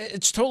 And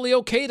it's totally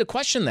okay to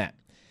question that.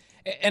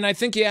 And I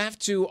think you have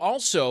to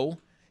also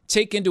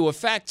take into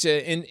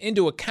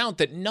account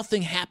that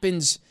nothing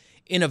happens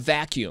in a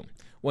vacuum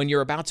when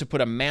you're about to put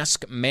a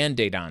mask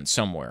mandate on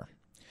somewhere.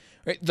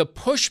 Right? The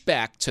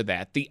pushback to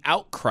that, the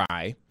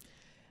outcry,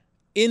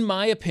 in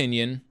my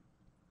opinion,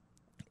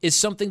 is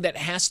something that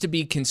has to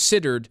be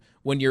considered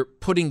when you're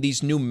putting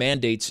these new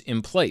mandates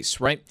in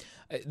place, right?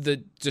 The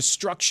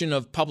destruction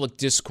of public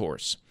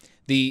discourse,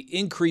 the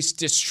increased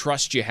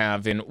distrust you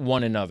have in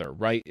one another,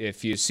 right?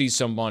 If you see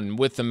someone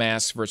with a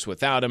mask versus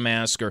without a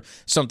mask or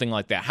something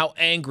like that, how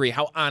angry,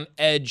 how on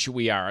edge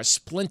we are, a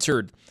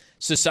splintered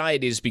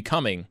society is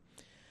becoming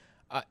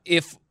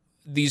if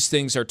these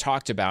things are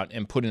talked about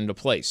and put into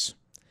place.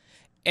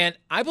 And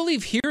I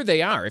believe here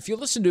they are. If you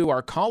listen to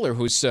our caller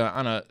who's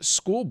on a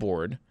school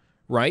board,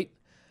 right?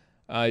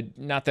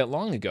 not that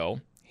long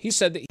ago. He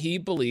said that he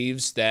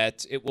believes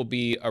that it will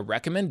be a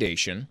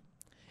recommendation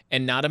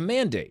and not a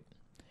mandate.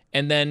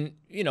 And then,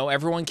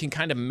 everyone can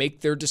kind of make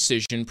their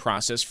decision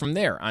process from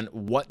there on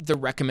what the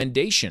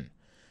recommendation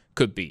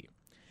could be.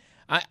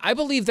 I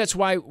believe that's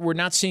why we're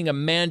not seeing a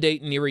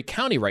mandate in Erie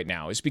County right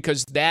now, is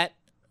because that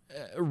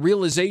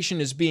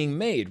realization is being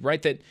made,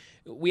 right? That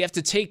we have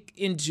to take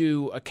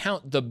into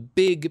account the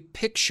big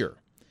picture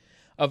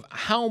of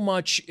how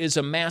much is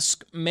a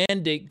mask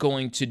mandate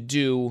going to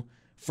do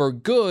for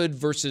good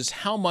versus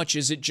how much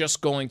is it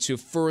just going to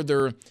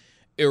further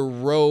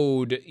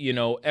erode,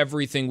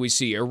 everything we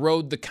see,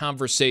 erode the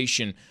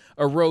conversation,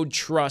 erode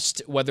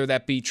trust, whether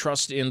that be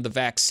trust in the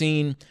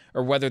vaccine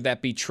or whether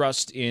that be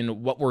trust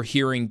in what we're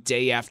hearing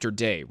day after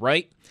day,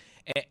 right?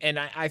 And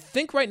I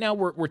think right now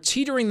we're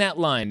teetering that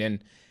line.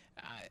 And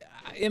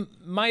in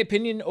my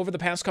opinion, over the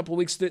past couple of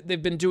weeks,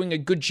 they've been doing a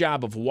good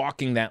job of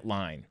walking that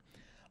line,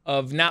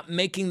 of not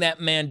making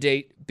that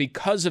mandate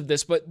because of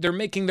this, but they're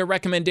making their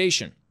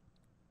recommendation.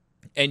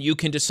 And you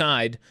can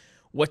decide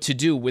what to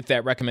do with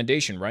that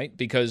recommendation, right?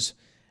 Because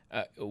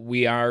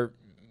we are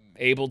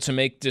able to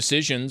make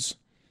decisions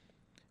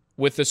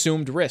with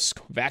assumed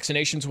risk.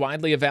 Vaccination's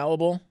widely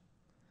available.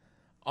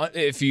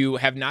 If you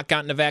have not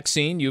gotten a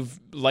vaccine, you've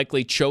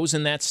likely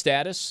chosen that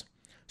status.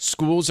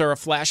 Schools are a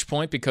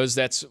flashpoint because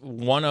that's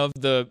one of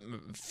the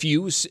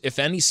few, if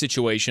any,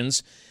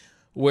 situations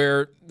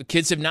where the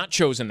kids have not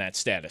chosen that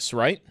status,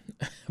 right?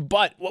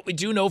 But what we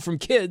do know from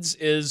kids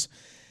is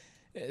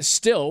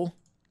still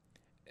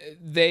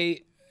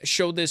they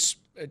show this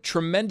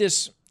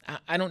tremendous,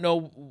 I don't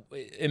know,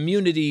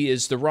 immunity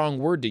is the wrong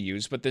word to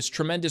use, but this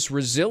tremendous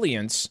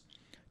resilience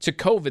to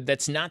COVID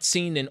that's not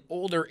seen in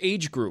older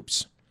age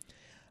groups.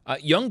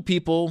 Young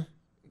people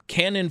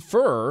can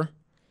infer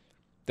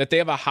that they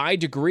have a high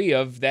degree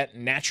of that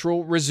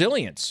natural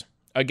resilience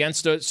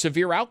against a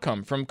severe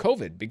outcome from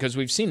COVID, because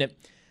we've seen it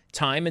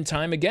time and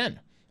time again.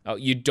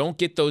 You don't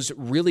get those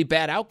really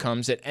bad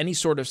outcomes at any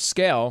sort of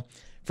scale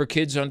for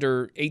kids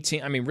under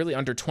 18, really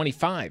under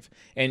 25.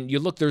 And you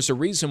look, there's a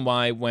reason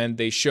why when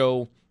they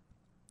show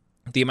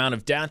the amount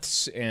of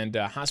deaths and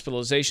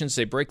hospitalizations,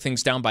 they break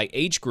things down by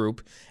age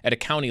group at a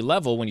county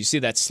level. When you see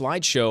that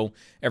slideshow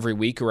every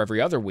week or every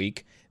other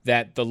week,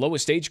 that the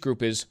lowest age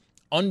group is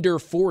under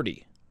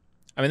 40.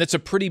 That's a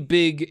pretty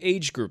big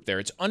age group there.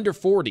 It's under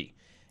 40.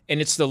 And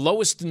it's the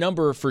lowest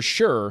number for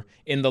sure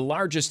in the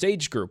largest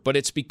age group, but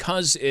it's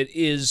because it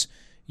is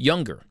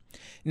younger.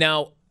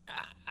 Now,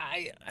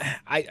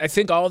 I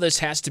think all this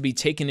has to be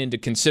taken into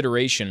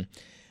consideration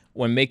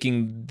when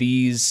making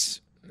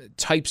these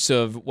types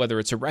of, whether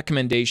it's a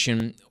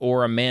recommendation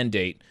or a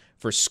mandate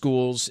for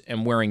schools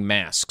and wearing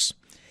masks.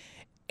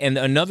 And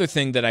another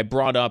thing that I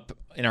brought up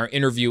in our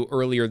interview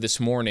earlier this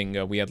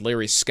morning, we had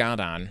Larry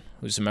Scott on,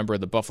 who's a member of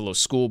the Buffalo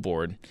School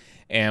Board,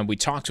 and we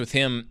talked with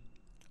him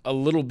a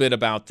little bit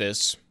about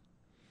this.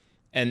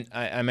 And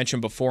I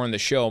mentioned before in the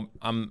show,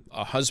 I'm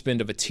a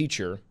husband of a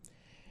teacher.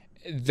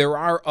 There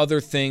are other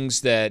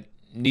things that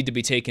need to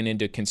be taken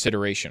into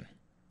consideration.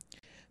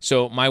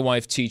 So my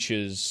wife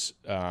teaches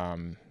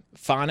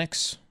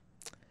phonics,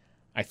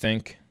 I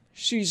think.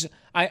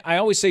 I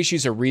always say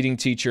she's a reading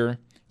teacher.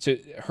 So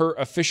her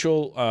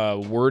official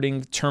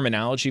wording,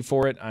 terminology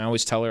for it, I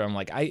always tell her, I'm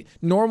like,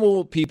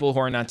 normal people who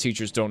are not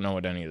teachers don't know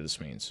what any of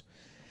this means.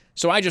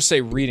 So I just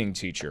say reading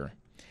teacher.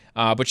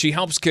 But she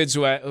helps kids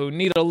who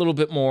need a little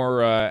bit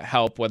more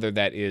help, whether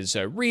that is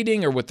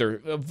reading or with their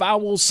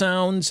vowel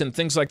sounds and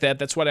things like that.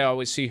 That's what I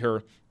always see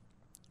her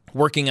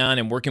working on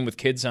and working with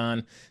kids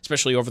on,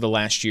 especially over the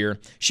last year.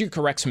 She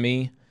corrects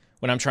me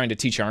when I'm trying to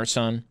teach our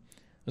son.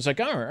 I was like,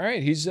 all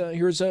right, here's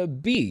a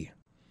B.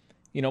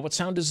 What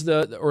sound does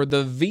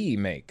the V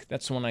make?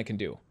 That's the one I can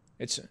do.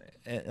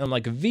 I'm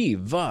like V,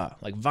 va,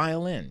 like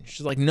violin.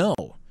 She's like, no,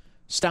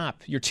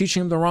 stop. You're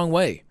teaching him the wrong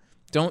way.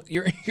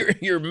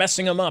 You're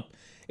messing him up.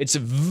 It's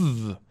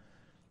V,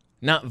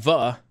 not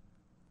va.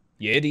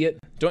 You idiot.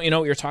 Don't you know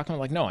what you're talking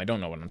about? Like, no, I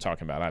don't know what I'm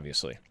talking about,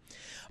 obviously.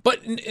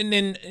 But and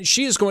then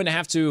she is going to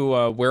have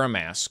to wear a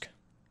mask,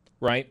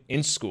 right,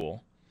 in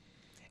school.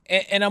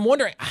 And I'm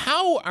wondering,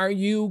 how are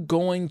you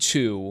going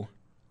to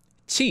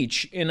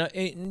teach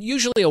in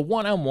usually a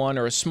one-on-one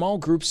or a small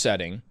group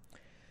setting?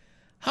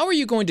 How are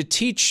you going to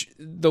teach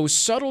those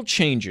subtle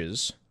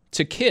changes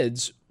to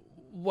kids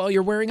while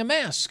you're wearing a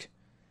mask?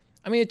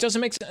 It doesn't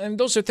make sense. And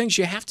those are things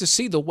you have to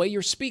see the way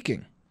you're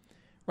speaking,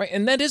 right?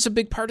 And that is a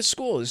big part of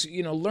school is,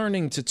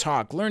 learning to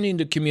talk, learning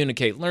to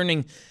communicate,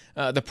 learning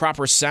the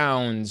proper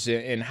sounds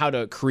and how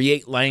to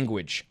create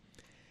language.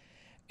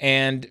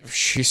 And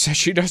she says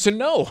she doesn't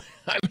know.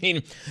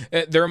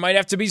 There might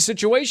have to be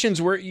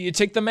situations where you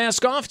take the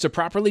mask off to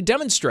properly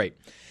demonstrate.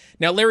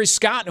 Now, Larry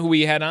Scott, who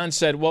we had on,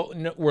 said, well,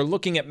 no, we're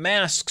looking at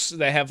masks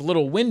that have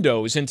little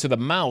windows into the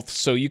mouth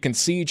so you can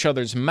see each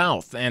other's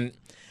mouth. And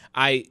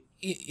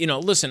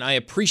listen, I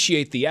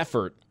appreciate the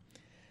effort.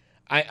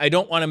 I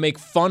don't want to make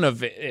fun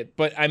of it,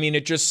 but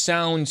it just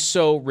sounds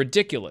so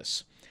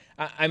ridiculous.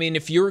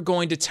 If you're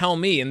going to tell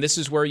me, and this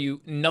is where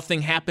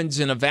nothing happens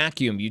in a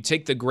vacuum, you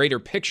take the greater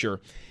picture.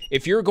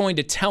 If you're going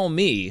to tell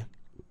me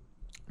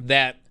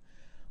that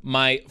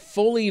my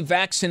fully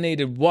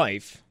vaccinated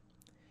wife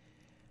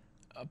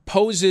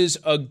poses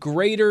a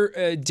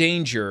greater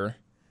danger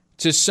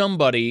to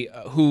somebody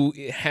who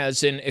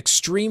has an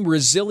extreme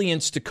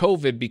resilience to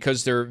COVID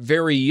because they're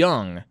very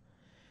young,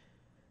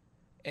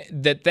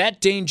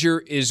 that danger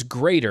is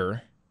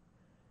greater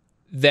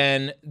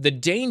than the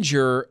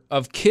danger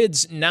of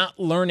kids not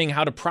learning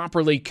how to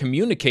properly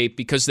communicate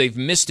because they've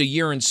missed a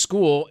year in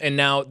school and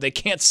now they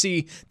can't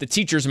see the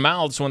teacher's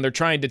mouths when they're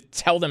trying to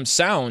tell them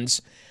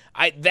sounds.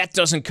 That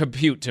doesn't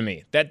compute to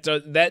me.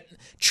 That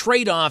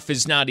trade-off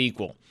is not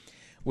equal,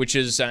 which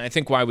is, I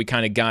think, why we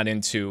kind of got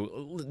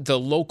into the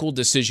local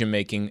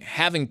decision-making,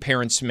 having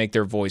parents make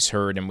their voice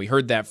heard, and we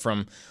heard that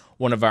from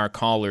one of our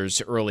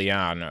callers early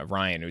on,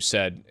 Ryan, who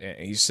said,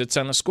 he sits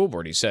on the school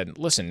board, he said,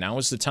 listen, now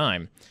is the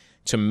time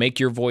to make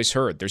your voice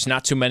heard. There's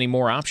not too many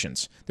more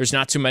options. There's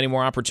not too many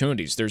more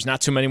opportunities. There's not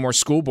too many more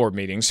school board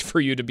meetings for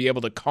you to be able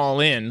to call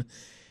in,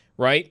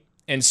 right,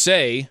 and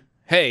say,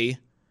 hey,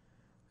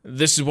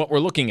 this is what we're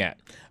looking at.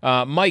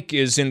 Mike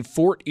is in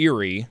Fort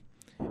Erie,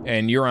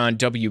 and you're on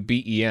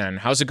WBEN.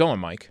 How's it going,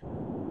 Mike?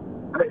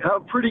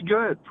 Pretty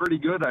good.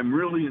 I'm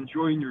really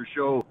enjoying your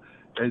show,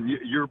 and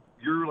you're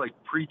like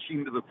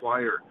preaching to the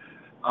choir.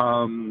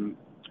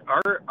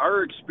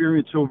 Our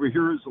experience over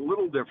here is a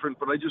little different,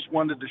 but I just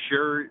wanted to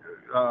share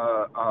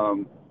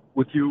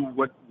with you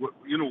what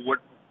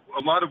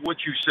a lot of what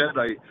you said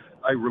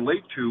I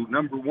relate to.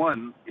 Number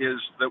one is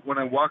that when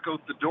I walk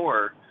out the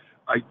door,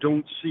 I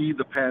don't see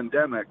the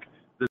pandemic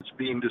that's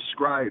being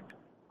described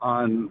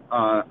on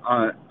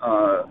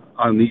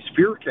these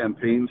fear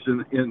campaigns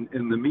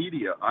in the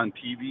media, on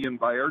TV, and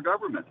by our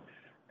government.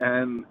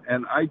 And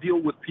I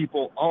deal with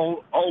people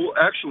all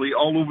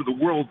over the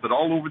world, but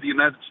all over the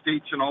United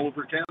States and all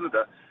over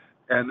Canada.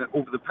 And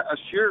over the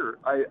past year,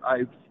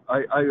 I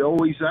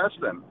always ask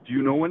them, do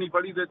you know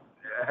anybody that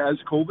has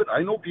COVID?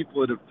 I know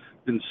people that have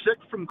been sick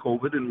from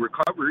COVID and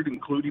recovered,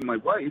 including my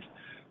wife,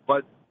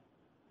 but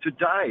to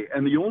die.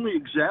 And the only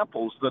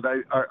examples that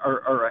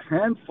are a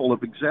handful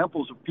of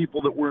examples of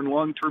people that were in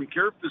long-term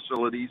care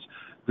facilities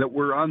that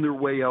were on their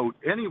way out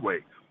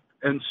anyway.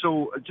 And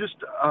so just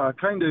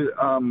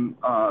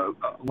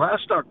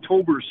last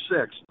October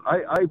 6th,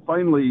 I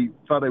finally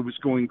thought I was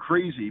going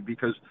crazy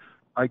because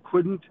I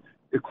couldn't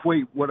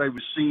equate what I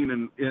was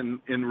seeing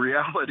in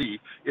reality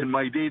in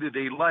my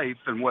day-to-day life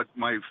and what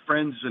my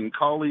friends and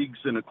colleagues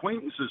and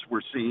acquaintances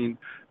were seeing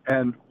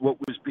and what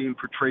was being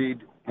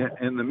portrayed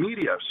in the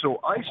media. So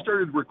I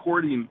started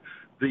recording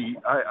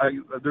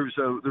there's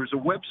a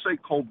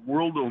website called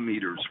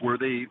Worldometers where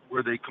they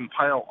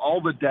compile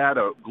all the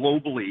data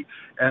globally,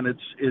 and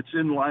it's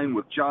in line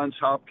with Johns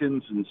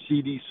Hopkins and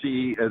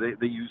CDC.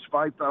 They use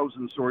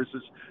 5,000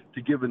 sources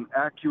to give an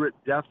accurate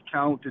death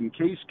count and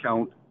case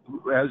count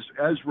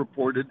as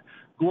reported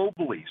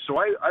globally. So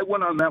I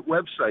went on that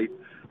website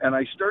and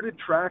I started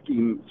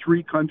tracking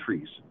 3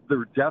 countries,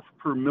 their death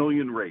per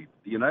million rate: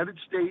 the United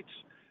States,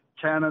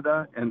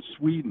 Canada, and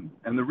Sweden.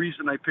 And the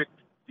reason I picked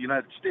the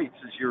United States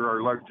is you're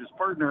our largest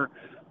partner.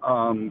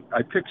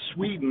 I picked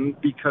Sweden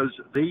because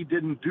they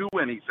didn't do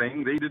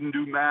anything. They didn't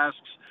do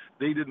masks.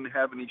 They didn't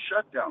have any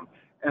shutdown.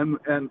 And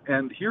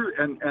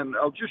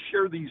I'll just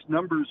share these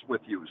numbers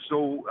with you.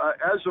 So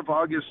as of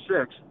August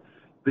 6th,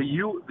 the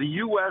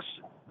U.S.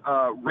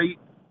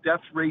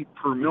 death rate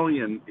per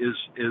million is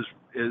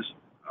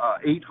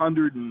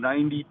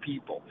 890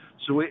 people.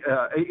 So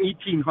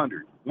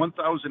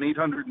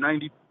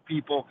 1,890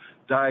 people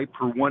die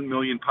per 1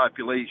 million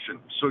population.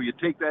 So you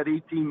take that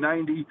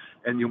 1890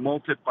 and you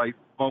multiply it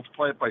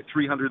by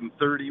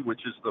 330,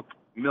 which is the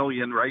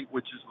million, right?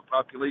 Which is the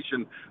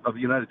population of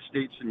the United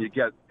States, and you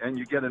get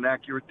an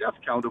accurate death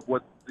count of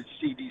what the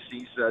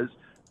CDC says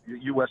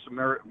U.S.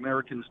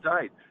 Americans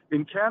died.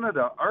 In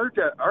Canada, our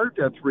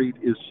death rate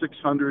is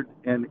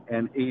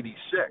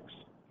 686.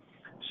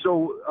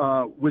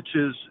 So which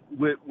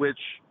we're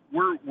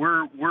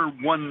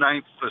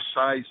 1/9 the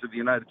size of the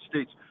United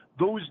States.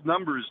 Those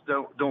numbers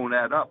don't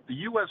add up. The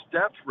U.S.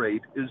 death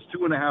rate is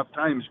 2.5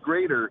 times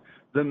greater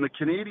than the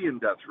Canadian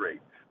death rate,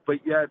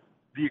 but yet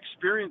the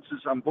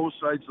experiences on both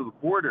sides of the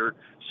border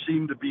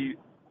seem to be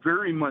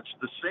very much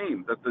the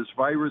same. That this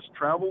virus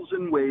travels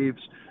in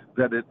waves,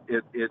 that it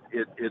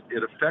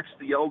affects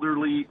the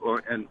elderly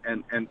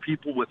and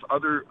people with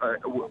other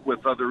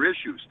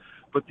issues.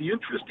 But the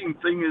interesting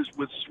thing is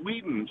with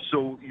Sweden.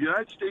 So the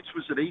United States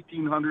was at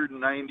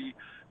 1,890.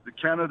 The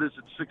Canada's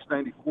at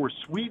 694.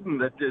 Sweden,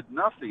 that did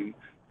nothing,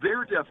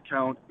 their death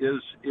count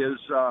is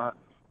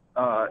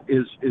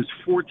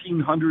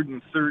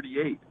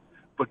 1,438.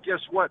 But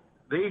guess what?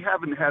 They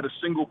haven't had a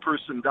single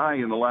person die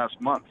in the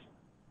last month,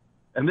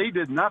 and they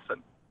did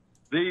nothing.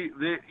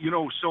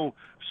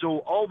 So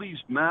all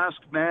these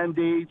mask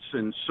mandates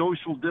and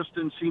social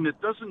distancing, it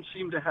doesn't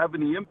seem to have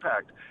any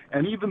impact.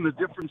 And even the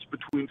difference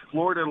between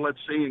Florida, let's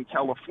say, and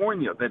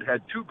California, that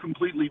had 2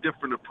 completely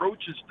different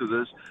approaches to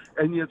this,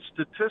 and yet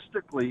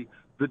statistically,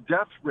 the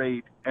death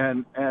rate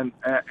and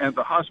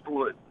the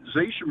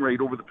hospitalization rate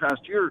over the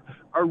past year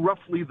are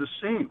roughly the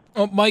same.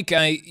 Oh, Mike,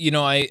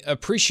 I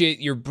appreciate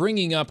you're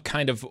bringing up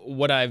kind of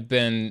what I've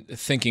been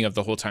thinking of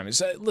the whole time.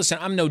 Is listen,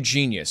 I'm no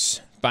genius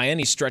by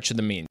any stretch of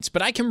the means,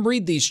 but I can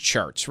read these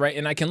charts, right?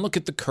 And I can look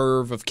at the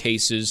curve of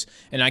cases,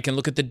 and I can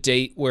look at the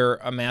date where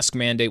a mask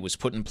mandate was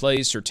put in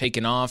place or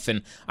taken off,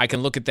 and I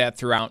can look at that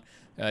throughout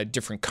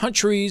different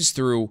countries,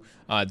 through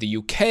the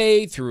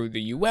UK, through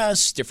the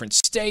US, different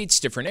states,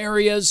 different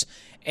areas,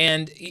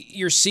 and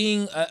you're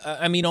seeing,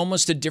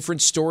 almost a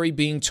different story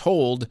being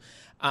told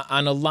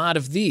on a lot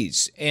of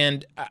these.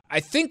 And I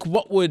think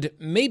what would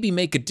maybe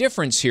make a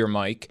difference here,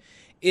 Mike,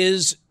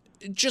 is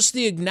just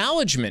the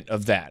acknowledgement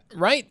of that,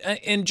 right?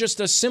 And just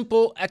a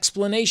simple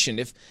explanation.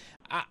 If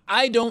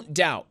I don't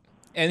doubt,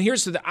 and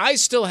here's the I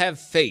still have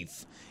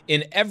faith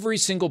in every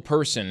single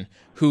person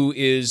who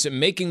is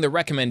making the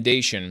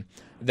recommendation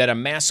that a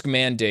mask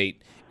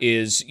mandate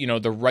is,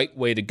 the right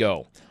way to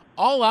go.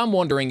 All I'm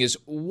wondering is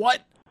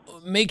what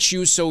makes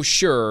you so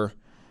sure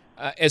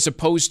as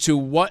opposed to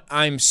what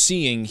I'm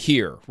seeing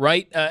here,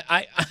 right?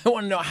 I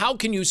want to know, how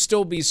can you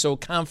still be so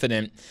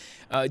confident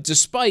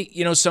despite,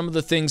 some of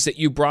the things that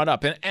you brought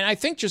up? And I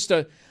think just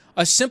a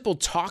simple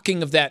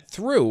talking of that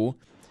through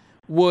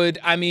would,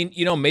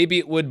 maybe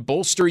it would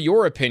bolster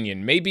your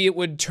opinion. Maybe it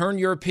would turn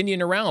your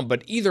opinion around.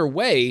 But either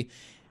way,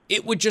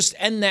 it would just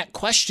end that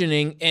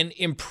questioning and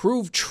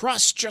improve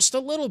trust just a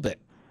little bit.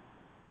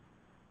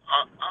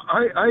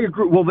 I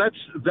agree. Well,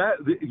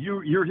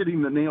 you're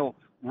hitting the nail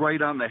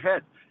right on the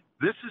head.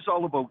 This is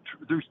all about,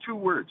 there's two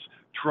words,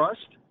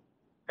 trust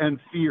and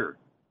fear.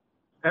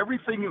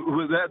 Everything,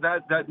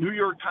 that New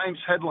York Times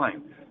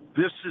headline,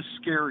 this is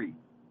scary.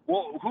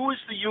 Well, who is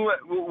the U.S.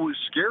 was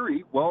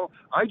scary? Well,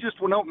 I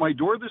just went out my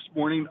door this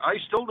morning. I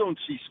still don't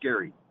see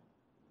scary.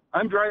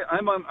 I'm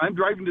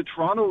driving to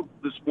Toronto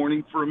this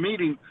morning for a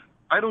meeting.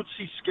 I don't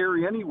see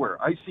scary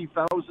anywhere. I see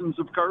thousands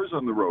of cars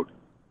on the road.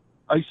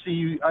 I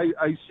see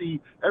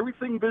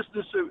everything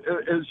business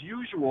as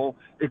usual,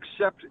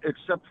 except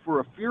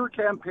for a fear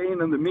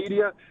campaign in the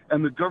media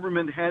and the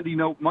government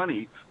handing out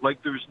money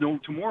like there's no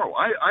tomorrow.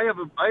 I have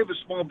a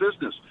small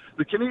business.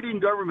 The Canadian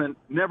government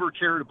never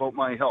cared about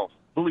my health.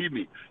 Believe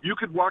me, you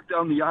could walk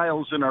down the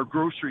aisles in our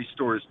grocery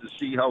stores to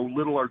see how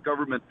little our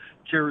government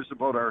cares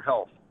about our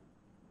health.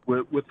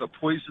 With the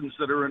poisons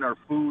that are in our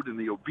food and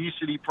the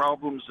obesity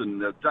problems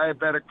and the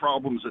diabetic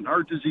problems and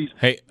heart disease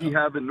we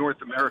have in North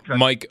America.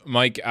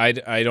 Mike, I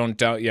don't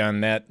doubt you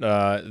on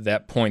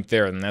that point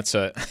there, and that's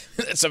a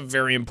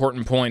very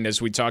important point,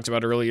 as we talked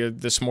about earlier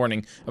this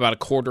morning, about a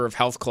quarter of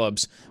health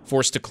clubs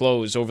forced to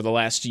close over the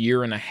last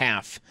year and a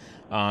half.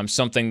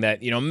 Something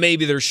that,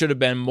 maybe there should have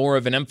been more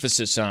of an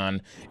emphasis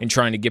on in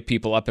trying to get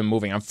people up and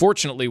moving.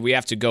 Unfortunately, we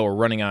have to go. We're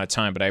running out of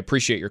time, but I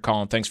appreciate your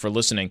call, and thanks for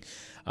listening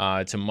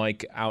to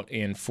Mike out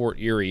in Fort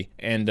Erie.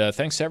 And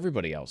thanks to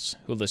everybody else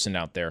who listened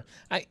out there.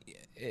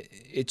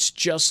 It's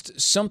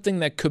just something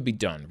that could be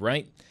done,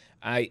 right?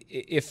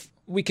 If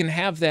we can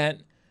have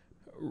that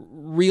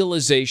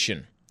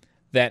realization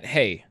that,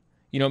 hey,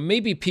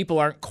 maybe people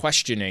aren't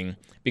questioning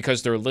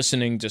because they're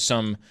listening to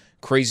some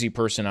crazy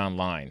person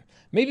online.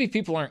 Maybe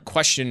people aren't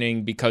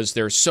questioning because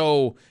they're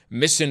so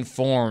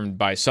misinformed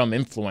by some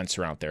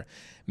influencer out there.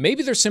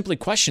 Maybe they're simply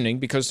questioning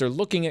because they're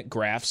looking at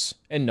graphs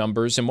and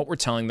numbers and what we're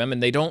telling them,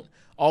 and they don't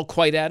all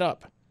quite add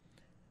up.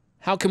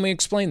 How can we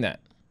explain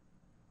that?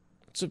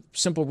 It's a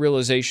simple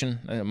realization,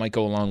 and it might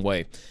go a long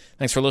way.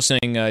 Thanks for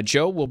listening,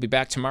 Joe. We'll be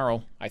back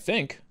tomorrow, I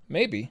think.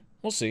 Maybe.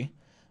 We'll see.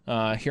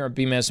 Here at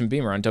Beamaz and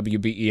Beamer on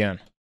WBEN.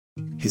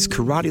 His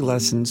karate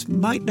lessons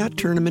might not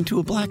turn him into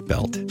a black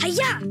belt.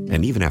 Hi-ya!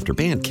 And even after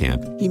band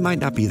camp, he might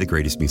not be the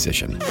greatest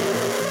musician.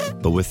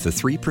 But with the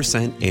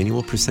 3%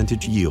 annual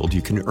percentage yield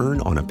you can earn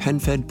on a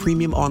PenFed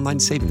premium online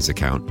savings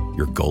account,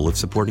 your goal of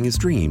supporting his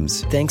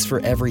dreams... Thanks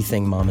for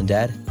everything, Mom and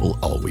Dad. ...will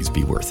always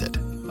be worth it.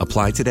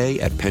 Apply today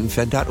at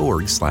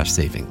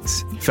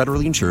PenFed.org/savings.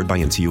 Federally insured by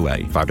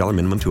NCUA. $5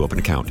 minimum to open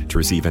account. To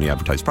receive any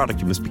advertised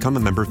product, you must become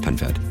a member of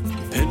PenFed.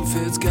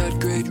 PenFed's got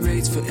great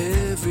rates for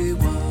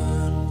everyone.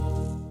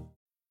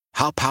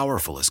 How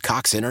powerful is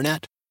Cox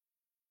Internet?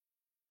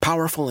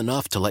 Powerful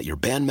enough to let your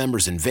band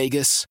members in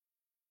Vegas,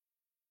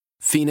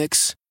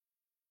 Phoenix,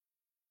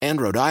 and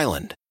Rhode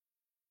Island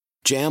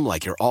jam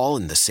like you're all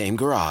in the same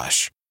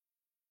garage.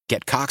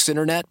 Get Cox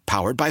Internet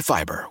powered by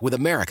fiber with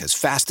America's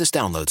fastest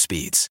download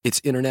speeds. It's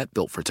internet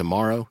built for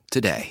tomorrow,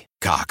 today.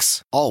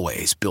 Cox,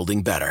 always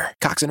building better.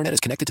 Cox Internet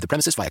is connected to the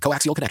premises via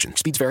coaxial connection.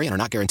 Speeds vary and are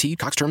not guaranteed.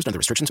 Cox terms and other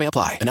restrictions may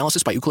apply.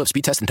 Analysis by Ookla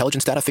Speed Test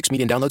Intelligence Data. Fixed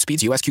median download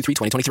speeds. US Q3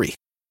 2023.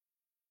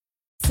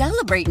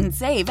 Celebrate and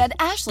save at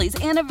Ashley's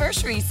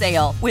Anniversary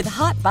Sale. With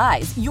Hot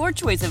Buys, your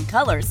choice of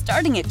colors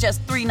starting at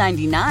just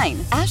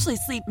 $3.99. Ashley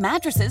Sleep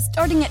mattresses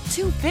starting at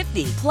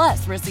 $2.50.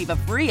 Plus, receive a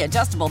free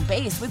adjustable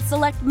base with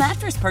select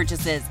mattress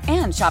purchases.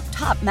 And shop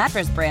top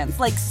mattress brands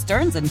like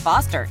Stearns &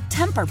 Foster,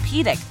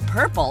 Tempur-Pedic,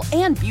 Purple,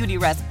 and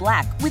Beautyrest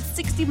Black with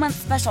 60-month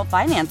special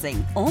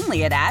financing.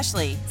 Only at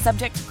Ashley.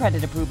 Subject to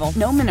credit approval.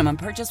 No minimum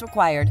purchase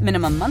required.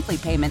 Minimum monthly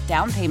payment,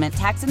 down payment,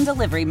 tax, and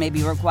delivery may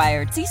be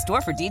required. See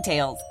store for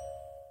details.